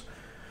rumors.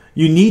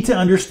 You need to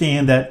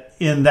understand that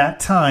in that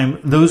time,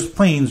 those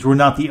planes were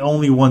not the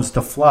only ones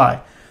to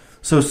fly.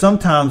 So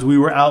sometimes we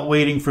were out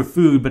waiting for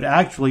food, but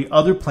actually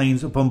other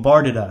planes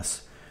bombarded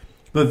us.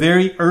 But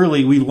very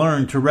early we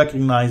learned to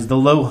recognize the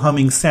low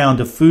humming sound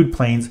of food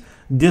planes,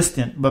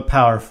 distant but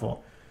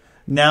powerful.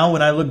 Now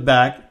when I look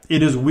back,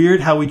 it is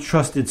weird how we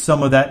trusted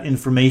some of that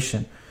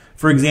information.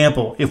 For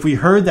example, if we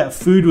heard that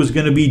food was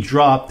going to be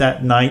dropped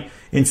that night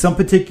in some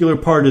particular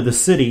part of the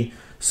city,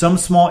 some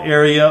small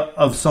area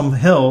of some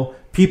hill,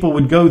 people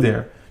would go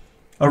there.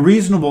 A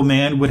reasonable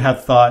man would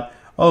have thought,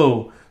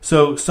 oh,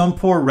 so some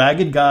poor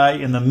ragged guy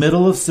in the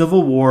middle of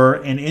civil war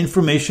and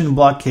information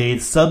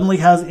blockade suddenly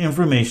has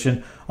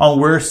information on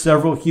where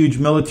several huge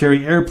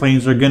military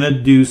airplanes are going to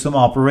do some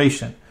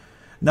operation.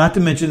 Not to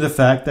mention the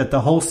fact that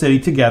the whole city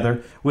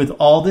together with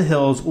all the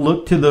hills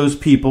looked to those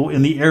people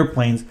in the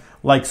airplanes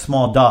like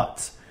small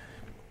dots.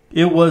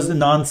 It was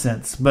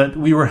nonsense, but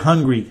we were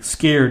hungry,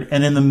 scared,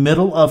 and in the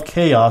middle of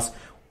chaos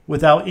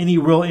without any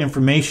real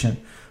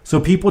information. So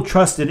people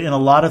trusted in a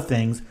lot of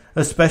things,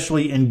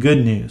 especially in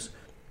good news.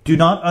 Do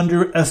not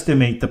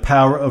underestimate the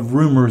power of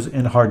rumors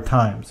in hard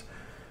times.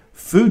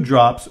 Food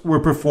drops were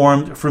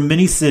performed from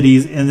many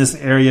cities in this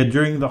area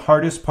during the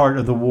hardest part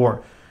of the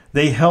war.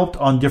 They helped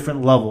on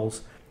different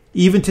levels.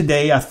 Even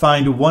today, I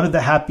find one of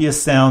the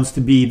happiest sounds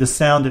to be the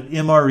sound of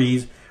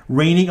MREs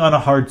raining on a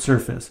hard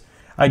surface.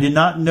 I did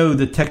not know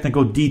the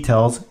technical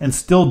details, and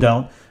still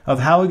don't, of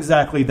how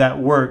exactly that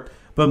worked,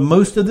 but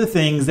most of the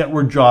things that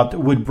were dropped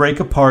would break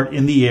apart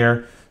in the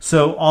air,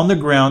 so on the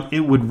ground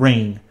it would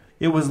rain.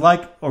 It was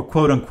like, or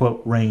quote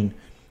unquote, rain.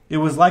 It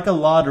was like a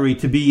lottery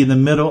to be in the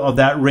middle of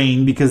that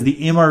rain because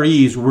the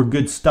MREs were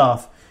good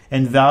stuff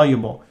and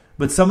valuable,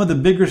 but some of the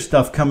bigger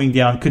stuff coming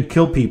down could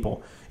kill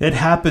people. It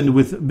happened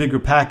with bigger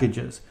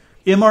packages.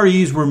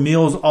 MREs were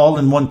meals all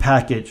in one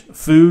package: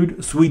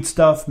 food, sweet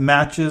stuff,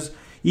 matches,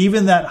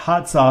 even that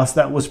hot sauce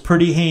that was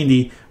pretty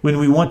handy when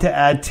we want to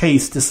add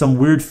taste to some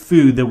weird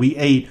food that we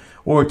ate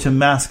or to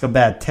mask a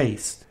bad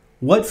taste.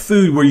 What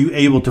food were you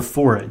able to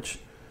forage?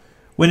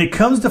 When it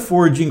comes to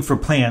foraging for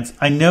plants,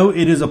 I know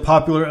it is a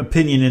popular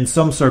opinion in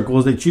some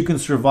circles that you can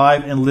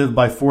survive and live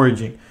by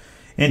foraging.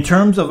 In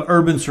terms of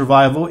urban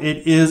survival,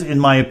 it is, in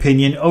my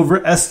opinion,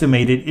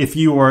 overestimated if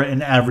you are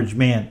an average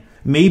man.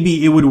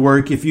 Maybe it would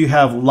work if you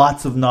have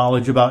lots of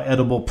knowledge about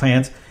edible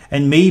plants,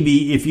 and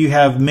maybe if you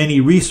have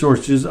many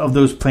resources of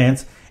those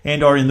plants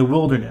and are in the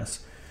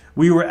wilderness.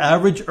 We were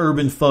average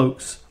urban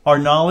folks. Our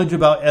knowledge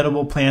about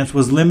edible plants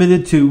was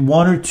limited to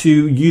one or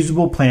two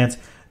usable plants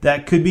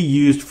that could be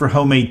used for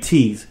homemade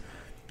teas.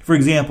 For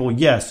example,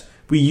 yes,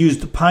 we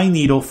used pine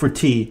needle for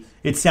tea.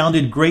 It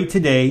sounded great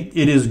today.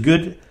 It is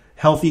good,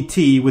 healthy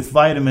tea with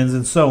vitamins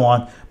and so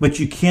on, but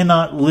you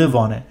cannot live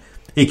on it.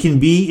 It can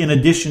be in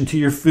addition to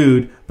your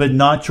food, but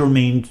not your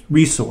main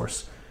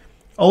resource.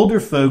 Older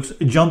folks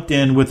jumped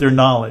in with their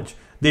knowledge.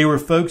 They were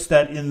folks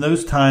that in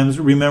those times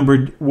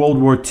remembered World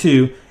War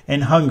II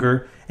and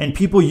hunger, and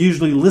people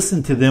usually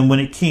listened to them when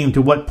it came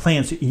to what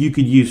plants you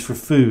could use for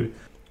food.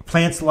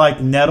 Plants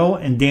like nettle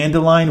and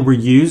dandelion were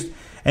used,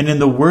 and in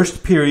the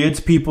worst periods,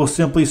 people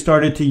simply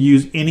started to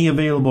use any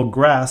available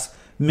grass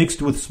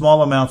mixed with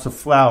small amounts of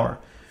flour.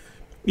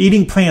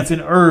 Eating plants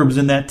and herbs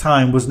in that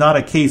time was not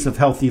a case of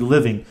healthy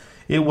living.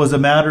 It was a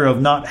matter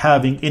of not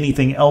having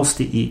anything else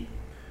to eat.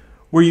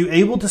 Were you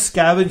able to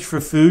scavenge for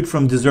food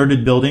from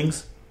deserted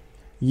buildings?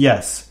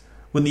 Yes.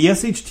 When the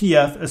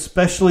SHTF,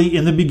 especially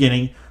in the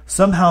beginning,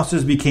 some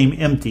houses became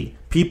empty.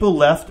 People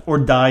left or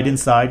died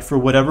inside for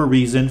whatever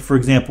reason, for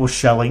example,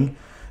 shelling.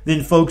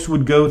 Then folks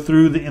would go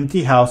through the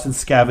empty house and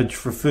scavenge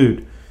for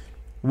food.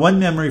 One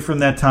memory from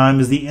that time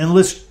is the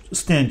endless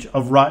stench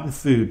of rotten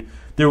food.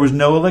 There was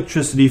no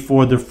electricity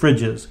for the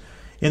fridges.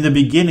 In the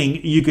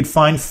beginning, you could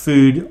find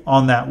food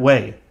on that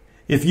way.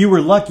 If you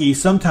were lucky,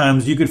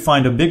 sometimes you could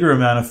find a bigger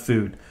amount of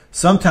food.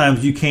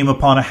 Sometimes you came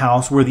upon a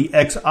house where the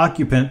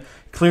ex-occupant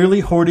clearly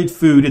hoarded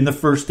food in the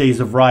first days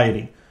of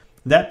rioting.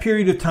 That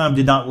period of time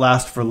did not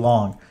last for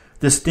long.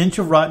 The stench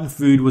of rotten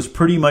food was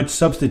pretty much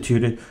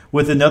substituted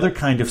with another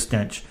kind of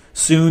stench.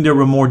 Soon there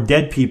were more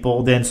dead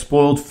people than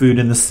spoiled food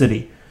in the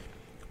city.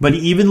 But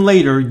even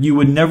later, you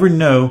would never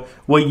know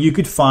what you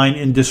could find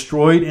in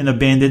destroyed and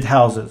abandoned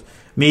houses.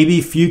 Maybe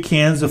a few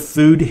cans of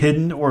food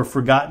hidden or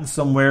forgotten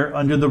somewhere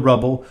under the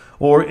rubble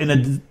or in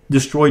a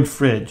destroyed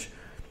fridge.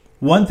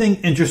 One thing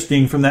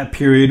interesting from that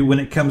period when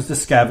it comes to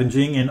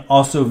scavenging, and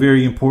also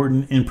very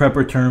important in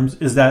prepper terms,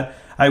 is that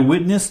I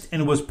witnessed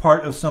and was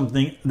part of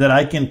something that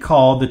I can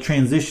call the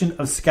transition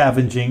of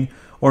scavenging,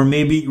 or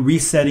maybe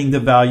resetting the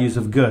values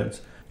of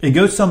goods. It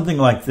goes something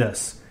like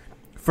this.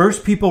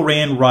 First, people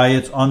ran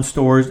riots on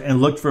stores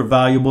and looked for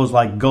valuables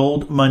like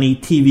gold, money,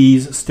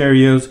 TVs,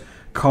 stereos,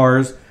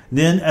 cars.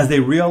 Then, as they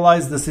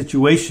realized the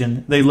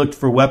situation, they looked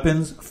for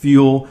weapons,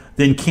 fuel,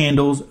 then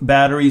candles,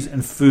 batteries,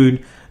 and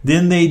food.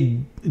 Then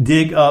they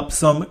dig up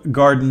some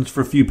gardens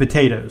for a few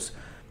potatoes.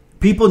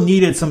 People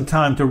needed some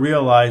time to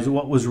realize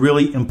what was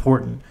really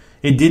important.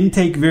 It didn't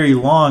take very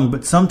long,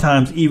 but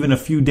sometimes even a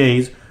few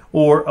days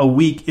or a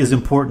week is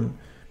important.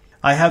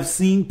 I have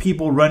seen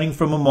people running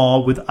from a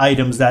mall with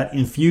items that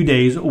in few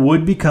days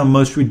would become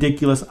most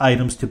ridiculous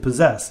items to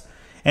possess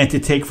and to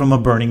take from a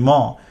burning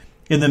mall.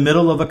 In the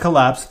middle of a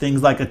collapse,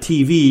 things like a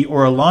TV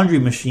or a laundry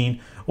machine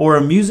or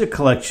a music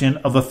collection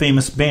of a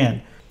famous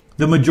band.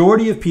 The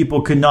majority of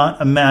people could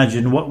not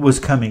imagine what was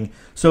coming,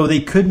 so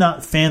they could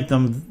not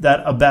fathom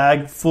that a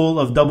bag full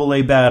of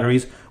AA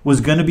batteries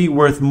was going to be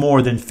worth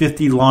more than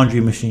 50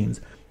 laundry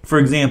machines. For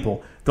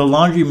example, the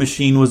laundry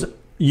machine was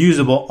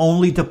usable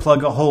only to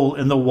plug a hole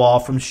in the wall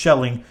from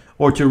shelling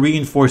or to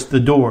reinforce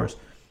the doors.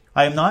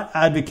 I am not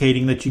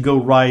advocating that you go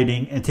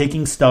rioting and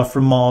taking stuff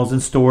from malls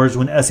and stores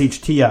when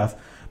SHTF,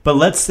 but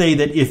let's say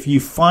that if you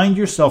find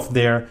yourself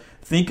there,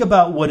 think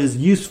about what is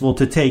useful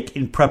to take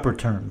in prepper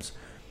terms.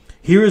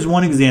 Here is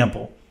one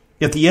example.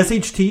 If the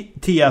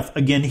SHTF,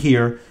 again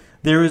here,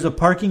 there is a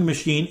parking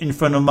machine in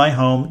front of my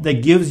home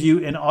that gives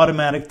you an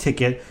automatic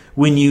ticket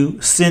when you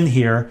send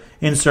here,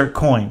 insert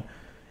coin.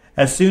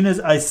 As soon as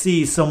I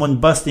see someone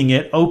busting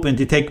it open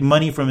to take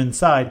money from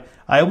inside,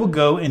 I will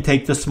go and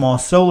take the small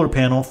solar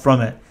panel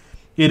from it.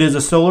 It is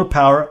a solar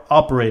power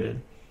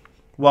operated.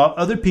 While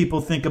other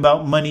people think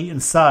about money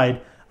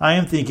inside, I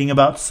am thinking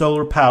about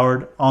solar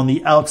powered on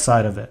the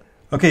outside of it.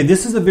 Okay,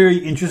 this is a very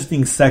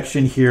interesting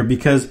section here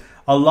because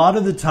a lot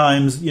of the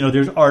times,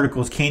 there's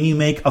articles, can you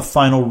make a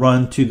final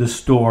run to the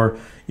store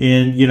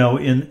in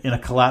a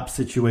collapse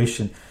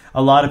situation?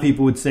 a lot of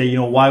people would say,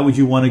 why would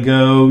you want to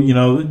go?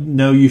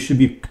 No, you should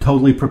be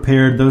totally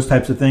prepared, those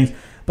types of things.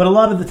 But a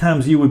lot of the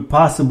times you would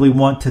possibly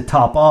want to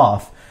top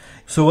off.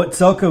 So what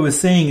Selko is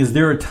saying is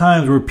there are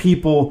times where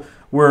people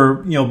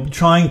were,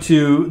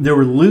 they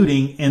were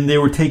looting and they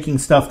were taking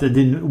stuff that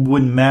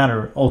wouldn't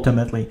matter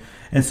ultimately.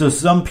 And so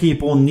some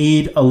people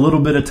need a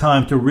little bit of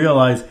time to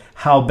realize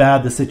how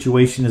bad the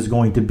situation is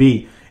going to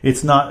be.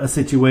 It's not a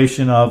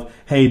situation of,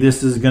 hey,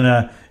 this is going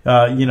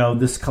to,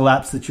 this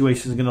collapse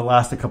situation is going to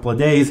last a couple of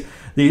days.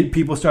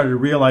 People started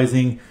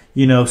realizing,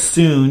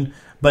 soon,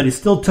 but it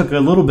still took a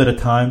little bit of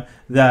time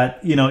that,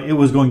 it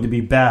was going to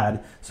be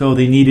bad. So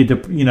they needed to,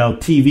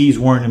 TVs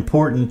weren't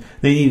important.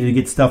 They needed to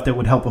get stuff that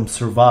would help them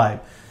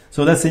survive.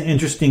 So that's an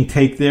interesting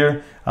take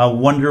there. I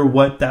wonder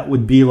what that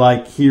would be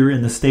like here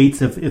in the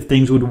States if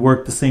things would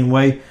work the same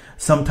way.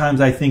 Sometimes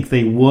I think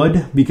they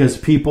would, because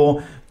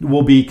people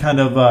will be kind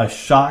of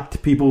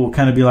shocked. People will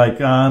kind of be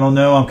like, I don't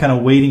know, I'm kind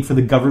of waiting for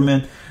the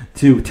government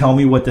to tell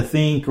me what to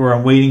think, or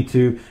I'm waiting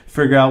to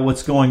figure out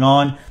what's going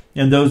on.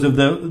 And those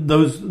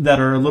that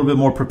are a little bit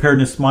more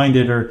preparedness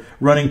minded are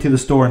running to the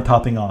store and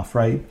topping off,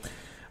 right?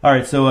 All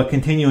right, so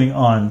continuing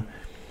on.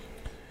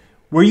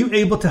 Were you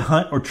able to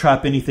hunt or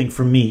trap anything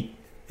for meat?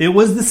 It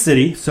was the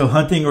city, so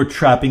hunting or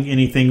trapping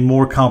anything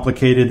more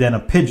complicated than a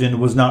pigeon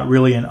was not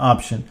really an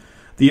option.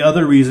 The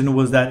other reason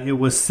was that it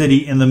was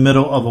city in the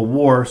middle of a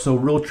war, so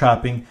real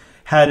trapping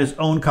had its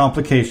own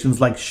complications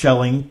like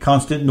shelling,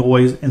 constant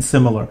noise, and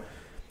similar.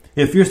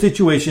 If your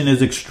situation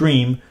is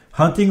extreme,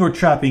 hunting or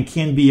trapping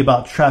can be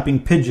about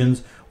trapping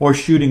pigeons or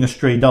shooting a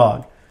stray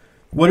dog.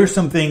 What are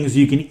some things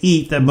you can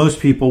eat that most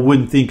people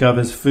wouldn't think of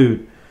as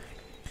food?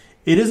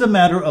 It is a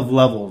matter of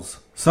levels.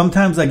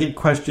 Sometimes I get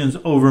questions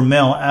over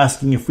mail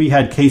asking if we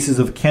had cases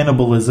of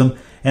cannibalism,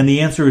 and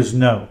the answer is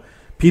no.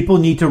 People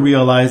need to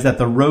realize that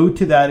the road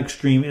to that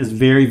extreme is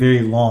very, very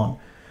long.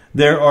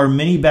 There are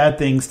many bad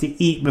things to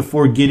eat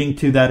before getting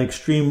to that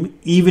extreme,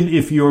 even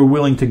if you are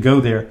willing to go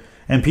there,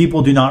 and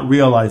people do not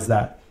realize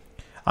that.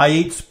 I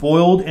ate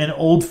spoiled and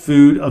old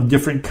food of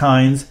different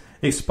kinds,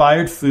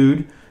 expired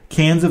food,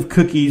 cans of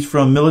cookies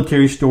from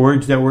military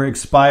storage that were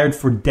expired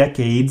for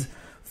decades,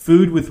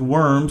 food with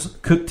worms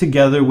cooked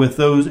together with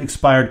those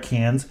expired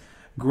cans,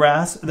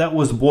 grass that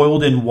was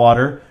boiled in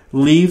water,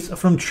 leaves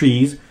from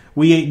trees.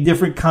 We ate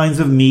different kinds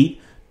of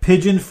meat,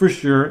 pigeon for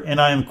sure,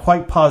 and I am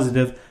quite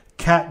positive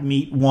cat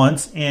meat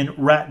once and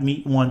rat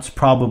meat once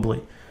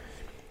probably.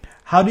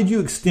 How did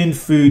you extend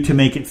food to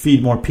make it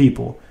feed more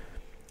people?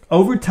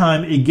 Over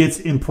time, it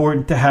gets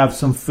important to have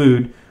some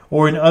food,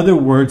 or in other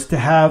words, to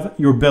have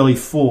your belly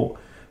full.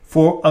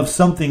 Of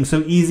something,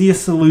 so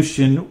easiest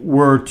solution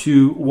were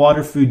to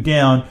water food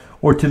down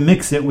or to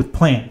mix it with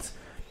plants.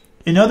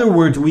 In other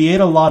words, we ate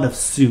a lot of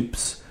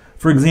soups.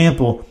 For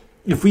example,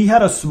 if we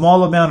had a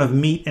small amount of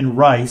meat and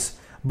rice,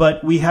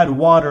 but we had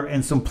water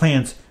and some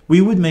plants,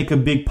 we would make a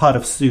big pot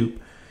of soup.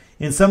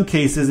 In some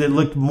cases, it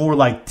looked more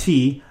like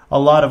tea, a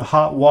lot of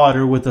hot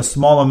water with a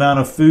small amount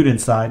of food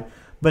inside,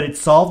 but it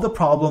solved the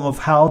problem of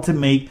how to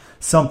make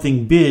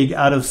something big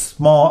out of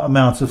small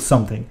amounts of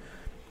something.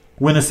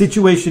 When a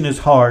situation is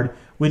hard,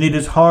 when it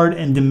is hard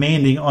and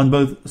demanding on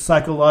both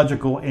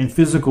psychological and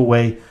physical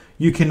way,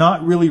 you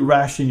cannot really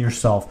ration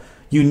yourself.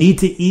 You need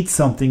to eat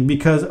something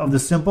because of the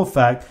simple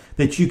fact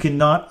that you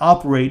cannot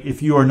operate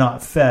if you are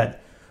not fed.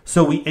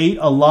 So we ate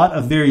a lot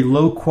of very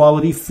low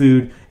quality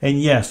food, and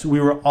yes,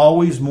 we were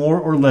always more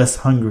or less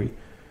hungry.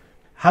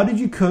 How did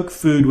you cook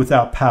food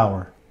without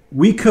power?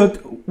 We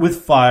cooked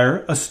with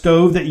fire, a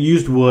stove that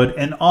used wood,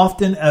 and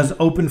often as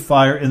open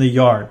fire in the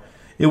yard.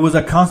 It was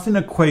a constant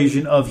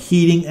equation of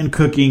heating and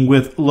cooking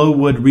with low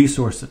wood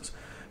resources.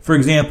 For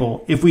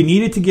example, if we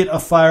needed to get a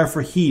fire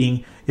for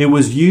heating, it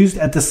was used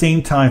at the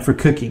same time for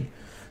cooking.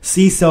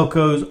 See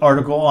Selko's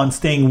article on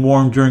staying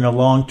warm during a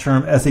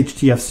long-term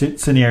SHTF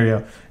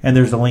scenario, and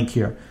there's a link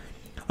here.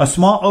 A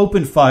small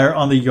open fire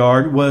on the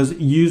yard was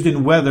used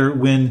in weather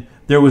when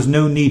there was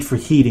no need for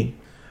heating.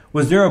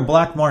 Was there a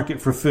black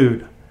market for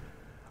food?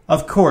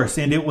 Of course,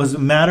 and it was a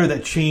matter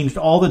that changed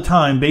all the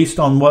time based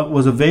on what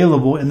was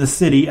available in the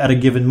city at a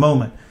given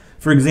moment.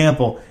 For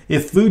example,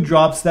 if food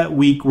drops that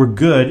week were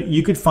good,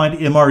 you could find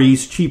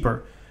MREs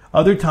cheaper.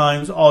 Other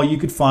times, all you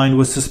could find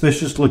was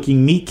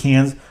suspicious-looking meat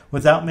cans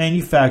without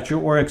manufacture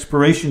or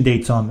expiration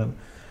dates on them.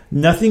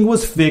 Nothing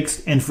was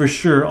fixed and for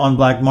sure on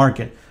black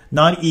market,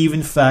 not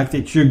even fact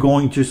that you're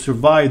going to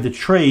survive the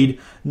trade,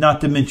 not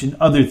to mention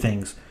other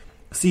things.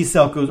 See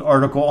Selko's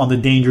article on the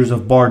dangers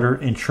of barter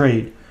and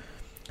trade.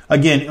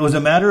 Again, it was a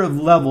matter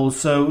of levels,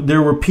 so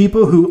there were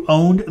people who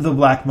owned the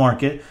black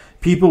market,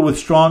 people with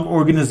strong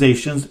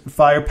organizations,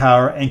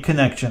 firepower, and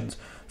connections.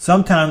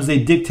 Sometimes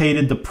they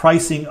dictated the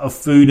pricing of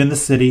food in the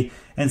city,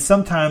 and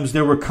sometimes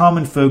there were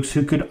common folks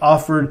who could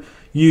offer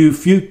you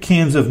few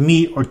cans of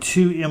meat or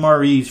 2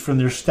 MREs from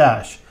their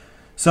stash.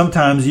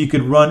 Sometimes you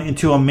could run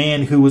into a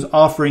man who was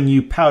offering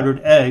you powdered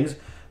eggs,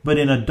 but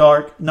in a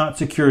dark, not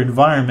secure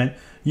environment.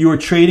 You were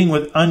trading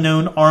with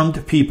unknown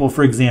armed people,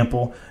 for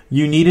example.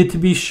 You needed to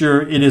be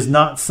sure it is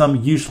not some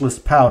useless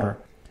powder.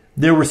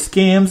 There were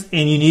scams,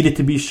 and you needed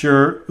to be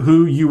sure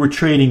who you were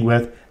trading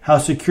with, how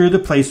secure the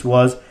place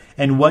was,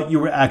 and what you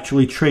were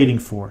actually trading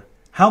for.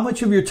 How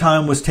much of your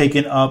time was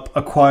taken up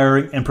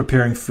acquiring and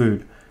preparing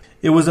food?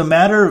 It was a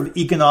matter of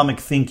economic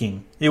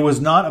thinking. It was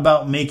not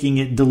about making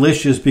it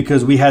delicious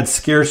because we had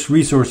scarce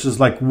resources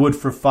like wood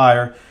for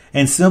fire,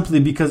 and simply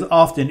because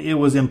often it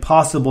was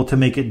impossible to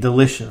make it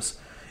delicious.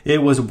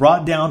 It was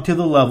brought down to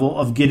the level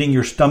of getting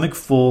your stomach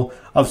full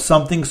of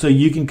something so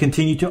you can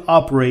continue to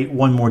operate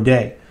one more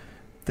day.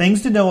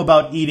 Things to know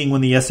about eating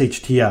when the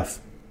SHTF.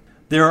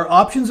 There are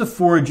options of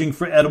foraging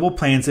for edible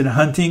plants and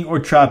hunting or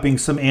trapping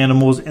some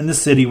animals in the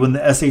city when the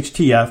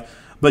SHTF,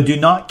 but do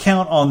not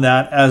count on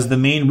that as the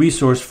main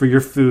resource for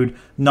your food,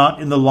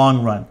 not in the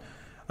long run.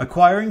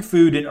 Acquiring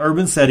food in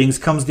urban settings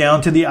comes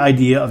down to the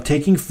idea of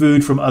taking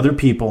food from other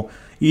people,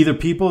 either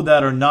people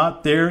that are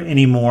not there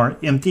anymore,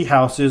 empty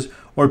houses,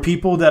 or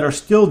people that are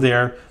still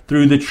there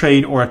through the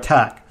trade or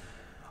attack.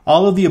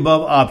 All of the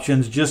above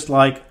options, just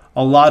like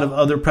a lot of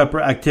other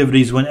prepper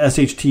activities when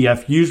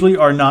SHTF, usually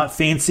are not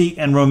fancy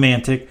and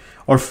romantic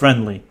or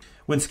friendly.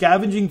 When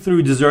scavenging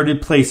through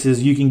deserted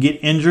places, you can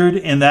get injured,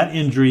 and that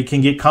injury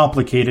can get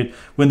complicated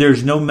when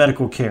there's no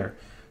medical care.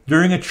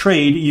 During a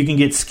trade, you can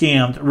get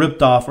scammed,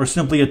 ripped off, or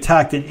simply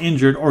attacked and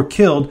injured or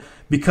killed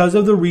because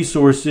of the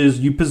resources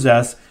you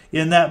possess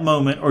in that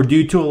moment or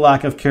due to a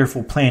lack of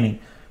careful planning.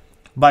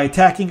 By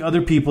attacking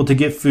other people to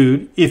get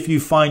food, if you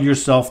find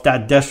yourself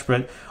that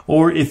desperate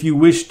or if you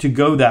wish to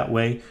go that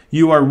way,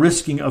 you are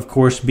risking, of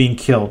course, being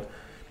killed.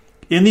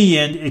 In the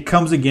end, it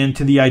comes again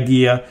to the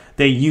idea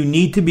that you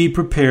need to be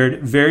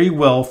prepared very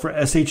well for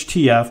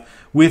SHTF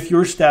with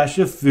your stash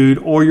of food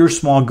or your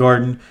small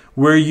garden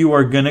where you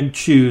are going to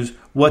choose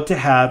what to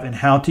have and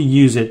how to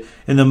use it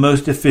in the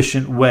most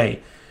efficient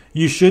way.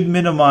 You should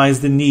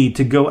minimize the need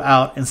to go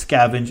out and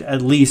scavenge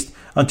at least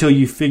until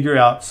you figure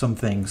out some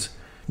things.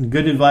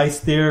 Good advice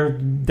there.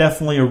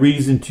 Definitely a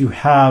reason to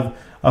have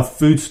a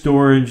food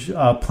storage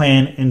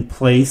plan in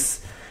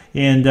place.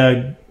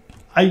 And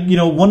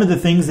one of the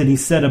things that he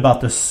said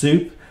about the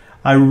soup,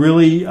 I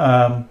really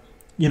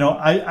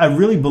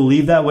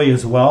believe that way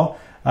as well.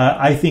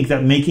 I think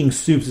that making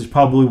soups is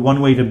probably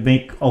one way to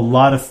make a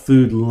lot of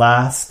food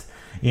last,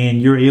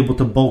 and you're able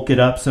to bulk it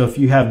up. So if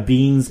you have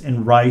beans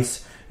and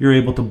rice, you're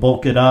able to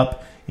bulk it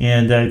up,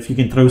 and if you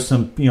can throw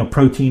some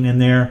protein in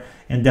there,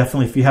 and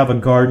definitely if you have a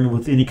garden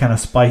with any kind of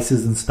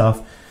spices and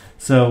stuff.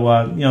 So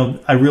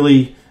I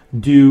really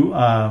do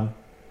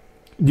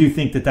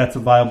think that that's a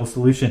viable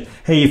solution.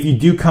 Hey, if you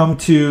do come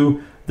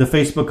to the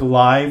Facebook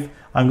Live,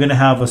 I'm going to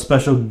have a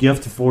special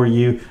gift for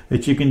you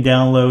that you can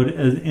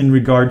download in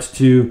regards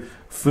to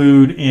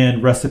food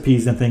and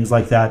recipes and things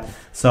like that.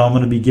 So I'm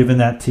going to be giving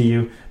that to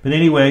you. But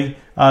anyway,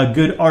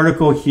 good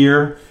article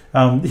here.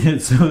 So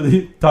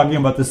talking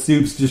about the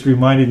soups just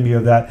reminded me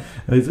of that.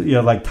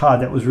 Like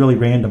Todd, that was really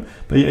random,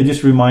 but it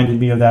just reminded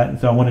me of that. And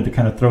so I wanted to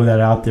kind of throw that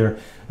out there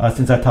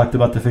since I talked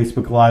about the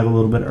Facebook Live a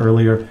little bit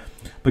earlier.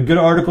 But good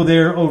article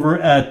there over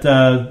at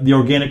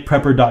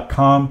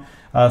theorganicprepper.com.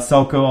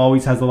 Selco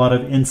always has a lot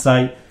of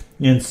insight.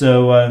 And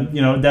so,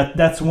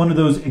 that's one of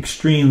those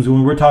extremes.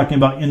 When we're talking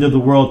about end of the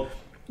world,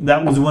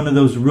 that was one of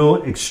those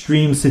real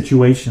extreme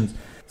situations.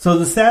 So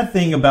the sad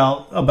thing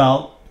about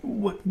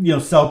what,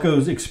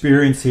 Selco's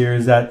experience here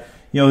is that,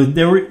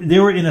 they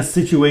were in a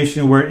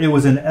situation where it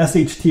was an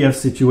SHTF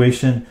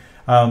situation.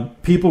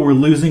 People were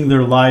losing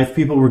their life.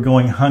 People were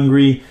going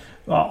hungry.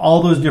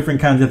 All those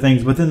different kinds of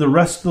things. But then the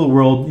rest of the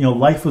world,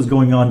 life was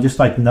going on just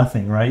like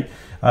nothing, right?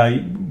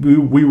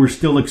 We were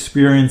still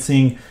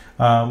experiencing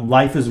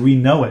life as we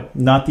know it,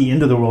 not the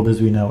end of the world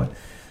as we know it.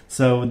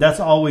 So that's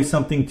always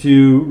something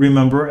to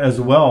remember as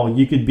well.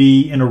 You could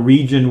be in a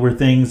region where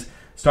things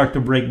start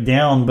to break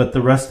down, but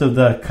the rest of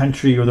the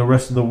country or the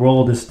rest of the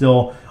world is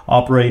still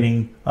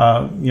operating,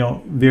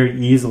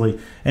 very easily.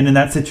 And in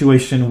that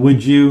situation,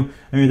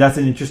 that's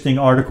an interesting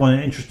article and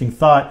an interesting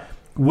thought.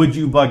 Would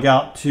you bug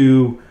out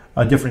to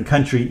a different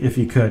country if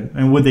you could?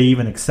 And would they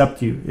even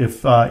accept you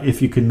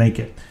if you could make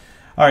it?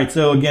 All right,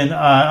 so again,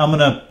 I'm going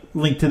to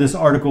link to this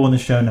article in the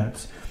show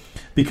notes.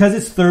 Because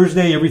it's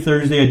Thursday, every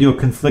Thursday I do a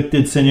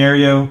conflicted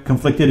scenario.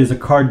 Conflicted is a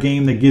card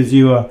game that gives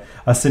you a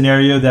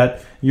scenario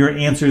that your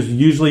answers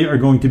usually are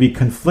going to be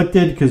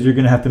conflicted because you're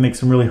going to have to make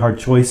some really hard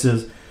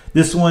choices.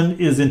 This one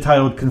is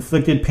entitled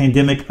Conflicted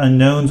Pandemic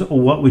Unknowns,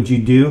 What Would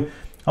You Do?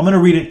 I'm going to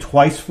read it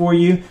twice for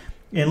you.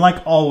 And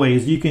like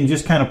always, you can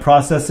just kind of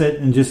process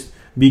it and just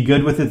be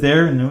good with it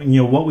there. And,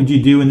 what would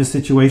you do in this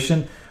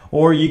situation?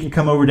 Or you can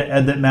come over to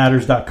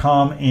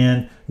edthatmatters.com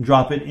and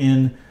drop it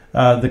in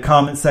the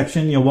comment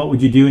section. What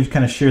would you do? And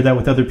kind of share that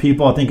with other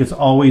people. I think it's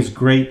always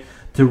great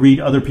to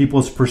read other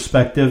people's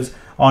perspectives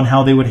on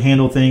how they would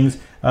handle things.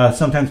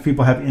 Sometimes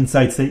people have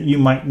insights that you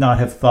might not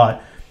have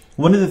thought.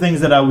 One of the things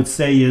that I would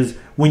say is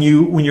when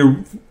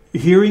you're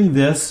hearing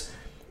this,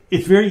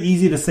 it's very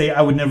easy to say,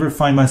 I would never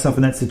find myself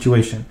in that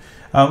situation.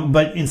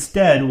 But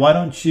instead, why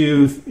don't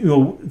you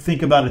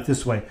think about it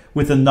this way?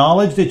 With the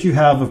knowledge that you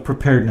have of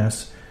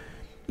preparedness,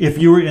 if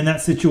you were in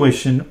that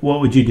situation, what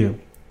would you do?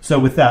 So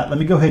with that, let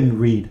me go ahead and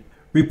read.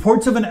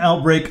 Reports of an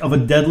outbreak of a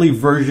deadly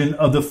version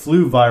of the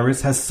flu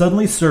virus has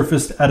suddenly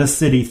surfaced at a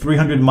city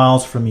 300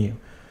 miles from you.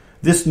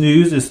 This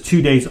news is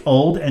 2 days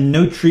old and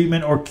no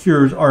treatment or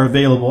cures are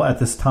available at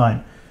this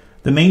time.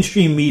 The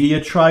mainstream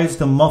media tries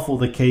to muffle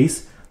the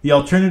case. The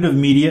alternative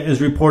media is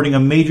reporting a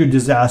major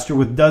disaster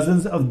with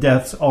dozens of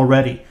deaths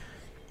already.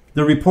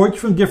 The reports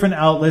from different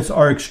outlets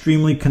are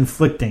extremely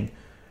conflicting.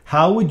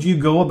 How would you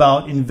go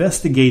about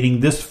investigating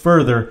this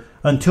further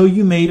until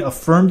you made a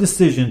firm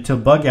decision to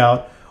bug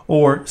out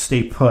or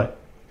stay put?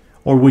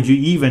 Or would you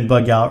even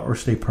bug out or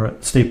stay put?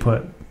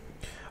 All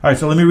right,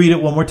 so let me read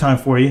it one more time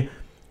for you.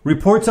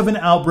 Reports of an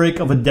outbreak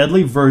of a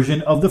deadly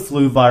version of the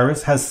flu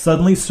virus has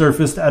suddenly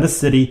surfaced at a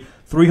city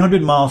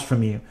 300 miles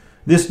from you.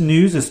 This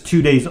news is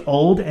 2 days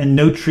old and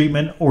no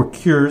treatment or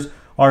cures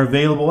are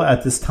available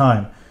at this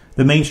time.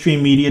 The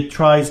mainstream media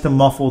tries to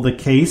muffle the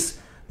case.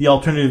 The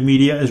alternative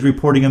media is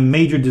reporting a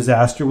major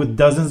disaster with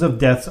dozens of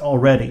deaths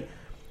already.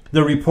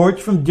 The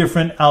reports from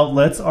different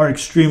outlets are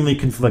extremely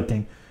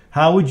conflicting.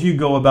 How would you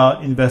go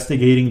about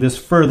investigating this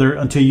further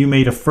until you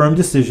made a firm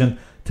decision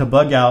to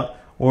bug out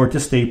or to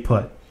stay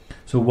put?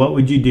 So what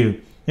would you do?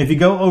 If you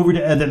go over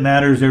to Ed That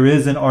Matters, there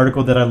is an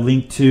article that I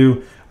linked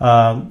to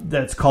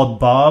that's called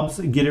Bob's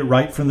Get It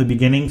Right from the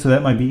Beginning. So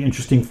that might be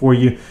interesting for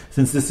you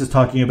since this is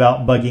talking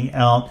about bugging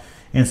out.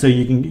 And so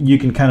you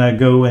can kind of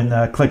go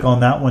and click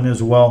on that one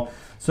as well.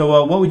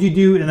 So what would you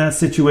do in that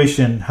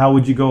situation? How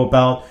would you go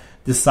about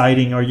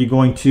deciding, are you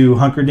going to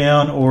hunker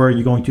down or are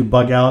you going to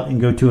bug out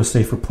and go to a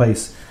safer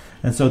place?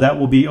 And so that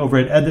will be over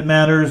at Ed That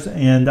Matters,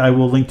 and I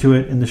will link to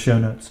it in the show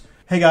notes.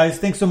 Hey guys,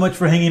 thanks so much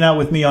for hanging out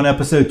with me on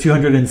episode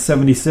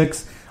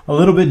 276. A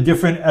little bit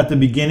different at the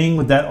beginning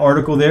with that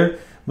article there,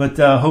 but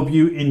hope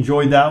you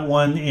enjoyed that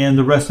one and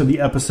the rest of the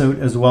episode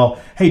as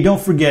well. Hey, don't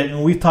forget,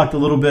 and we've talked a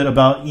little bit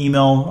about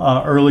email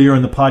earlier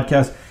in the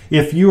podcast.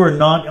 If you are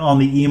not on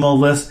the email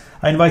list,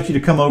 I invite you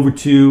to come over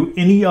to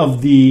any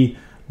of the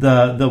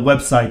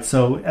websites.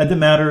 So Ed That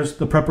Matters,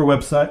 the Prepper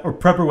website, or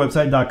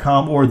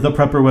prepperwebsite.com, or the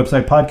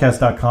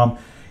prepperwebsitepodcast.com.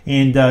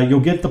 And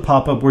you'll get the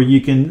pop-up where you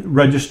can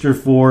register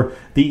for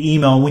the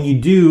email. When you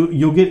do,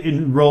 you'll get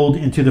enrolled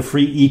into the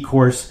free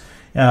e-course,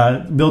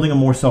 Building a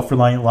More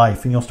Self-Reliant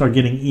Life. And you'll start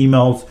getting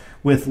emails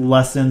with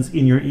lessons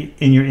in your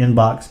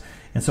inbox.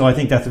 And so I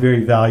think that's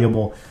very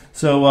valuable.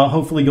 So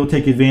hopefully you'll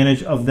take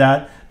advantage of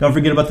that. Don't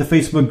forget about the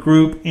Facebook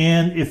group.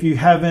 And if you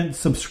haven't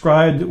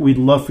subscribed, we'd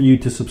love for you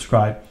to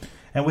subscribe.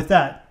 And with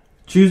that,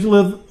 choose to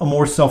live a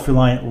more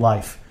self-reliant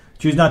life.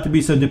 Choose not to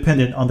be so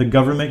dependent on the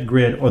government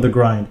grid or the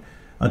grind.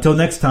 Until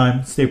next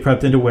time, stay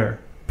prepped and aware.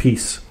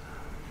 Peace.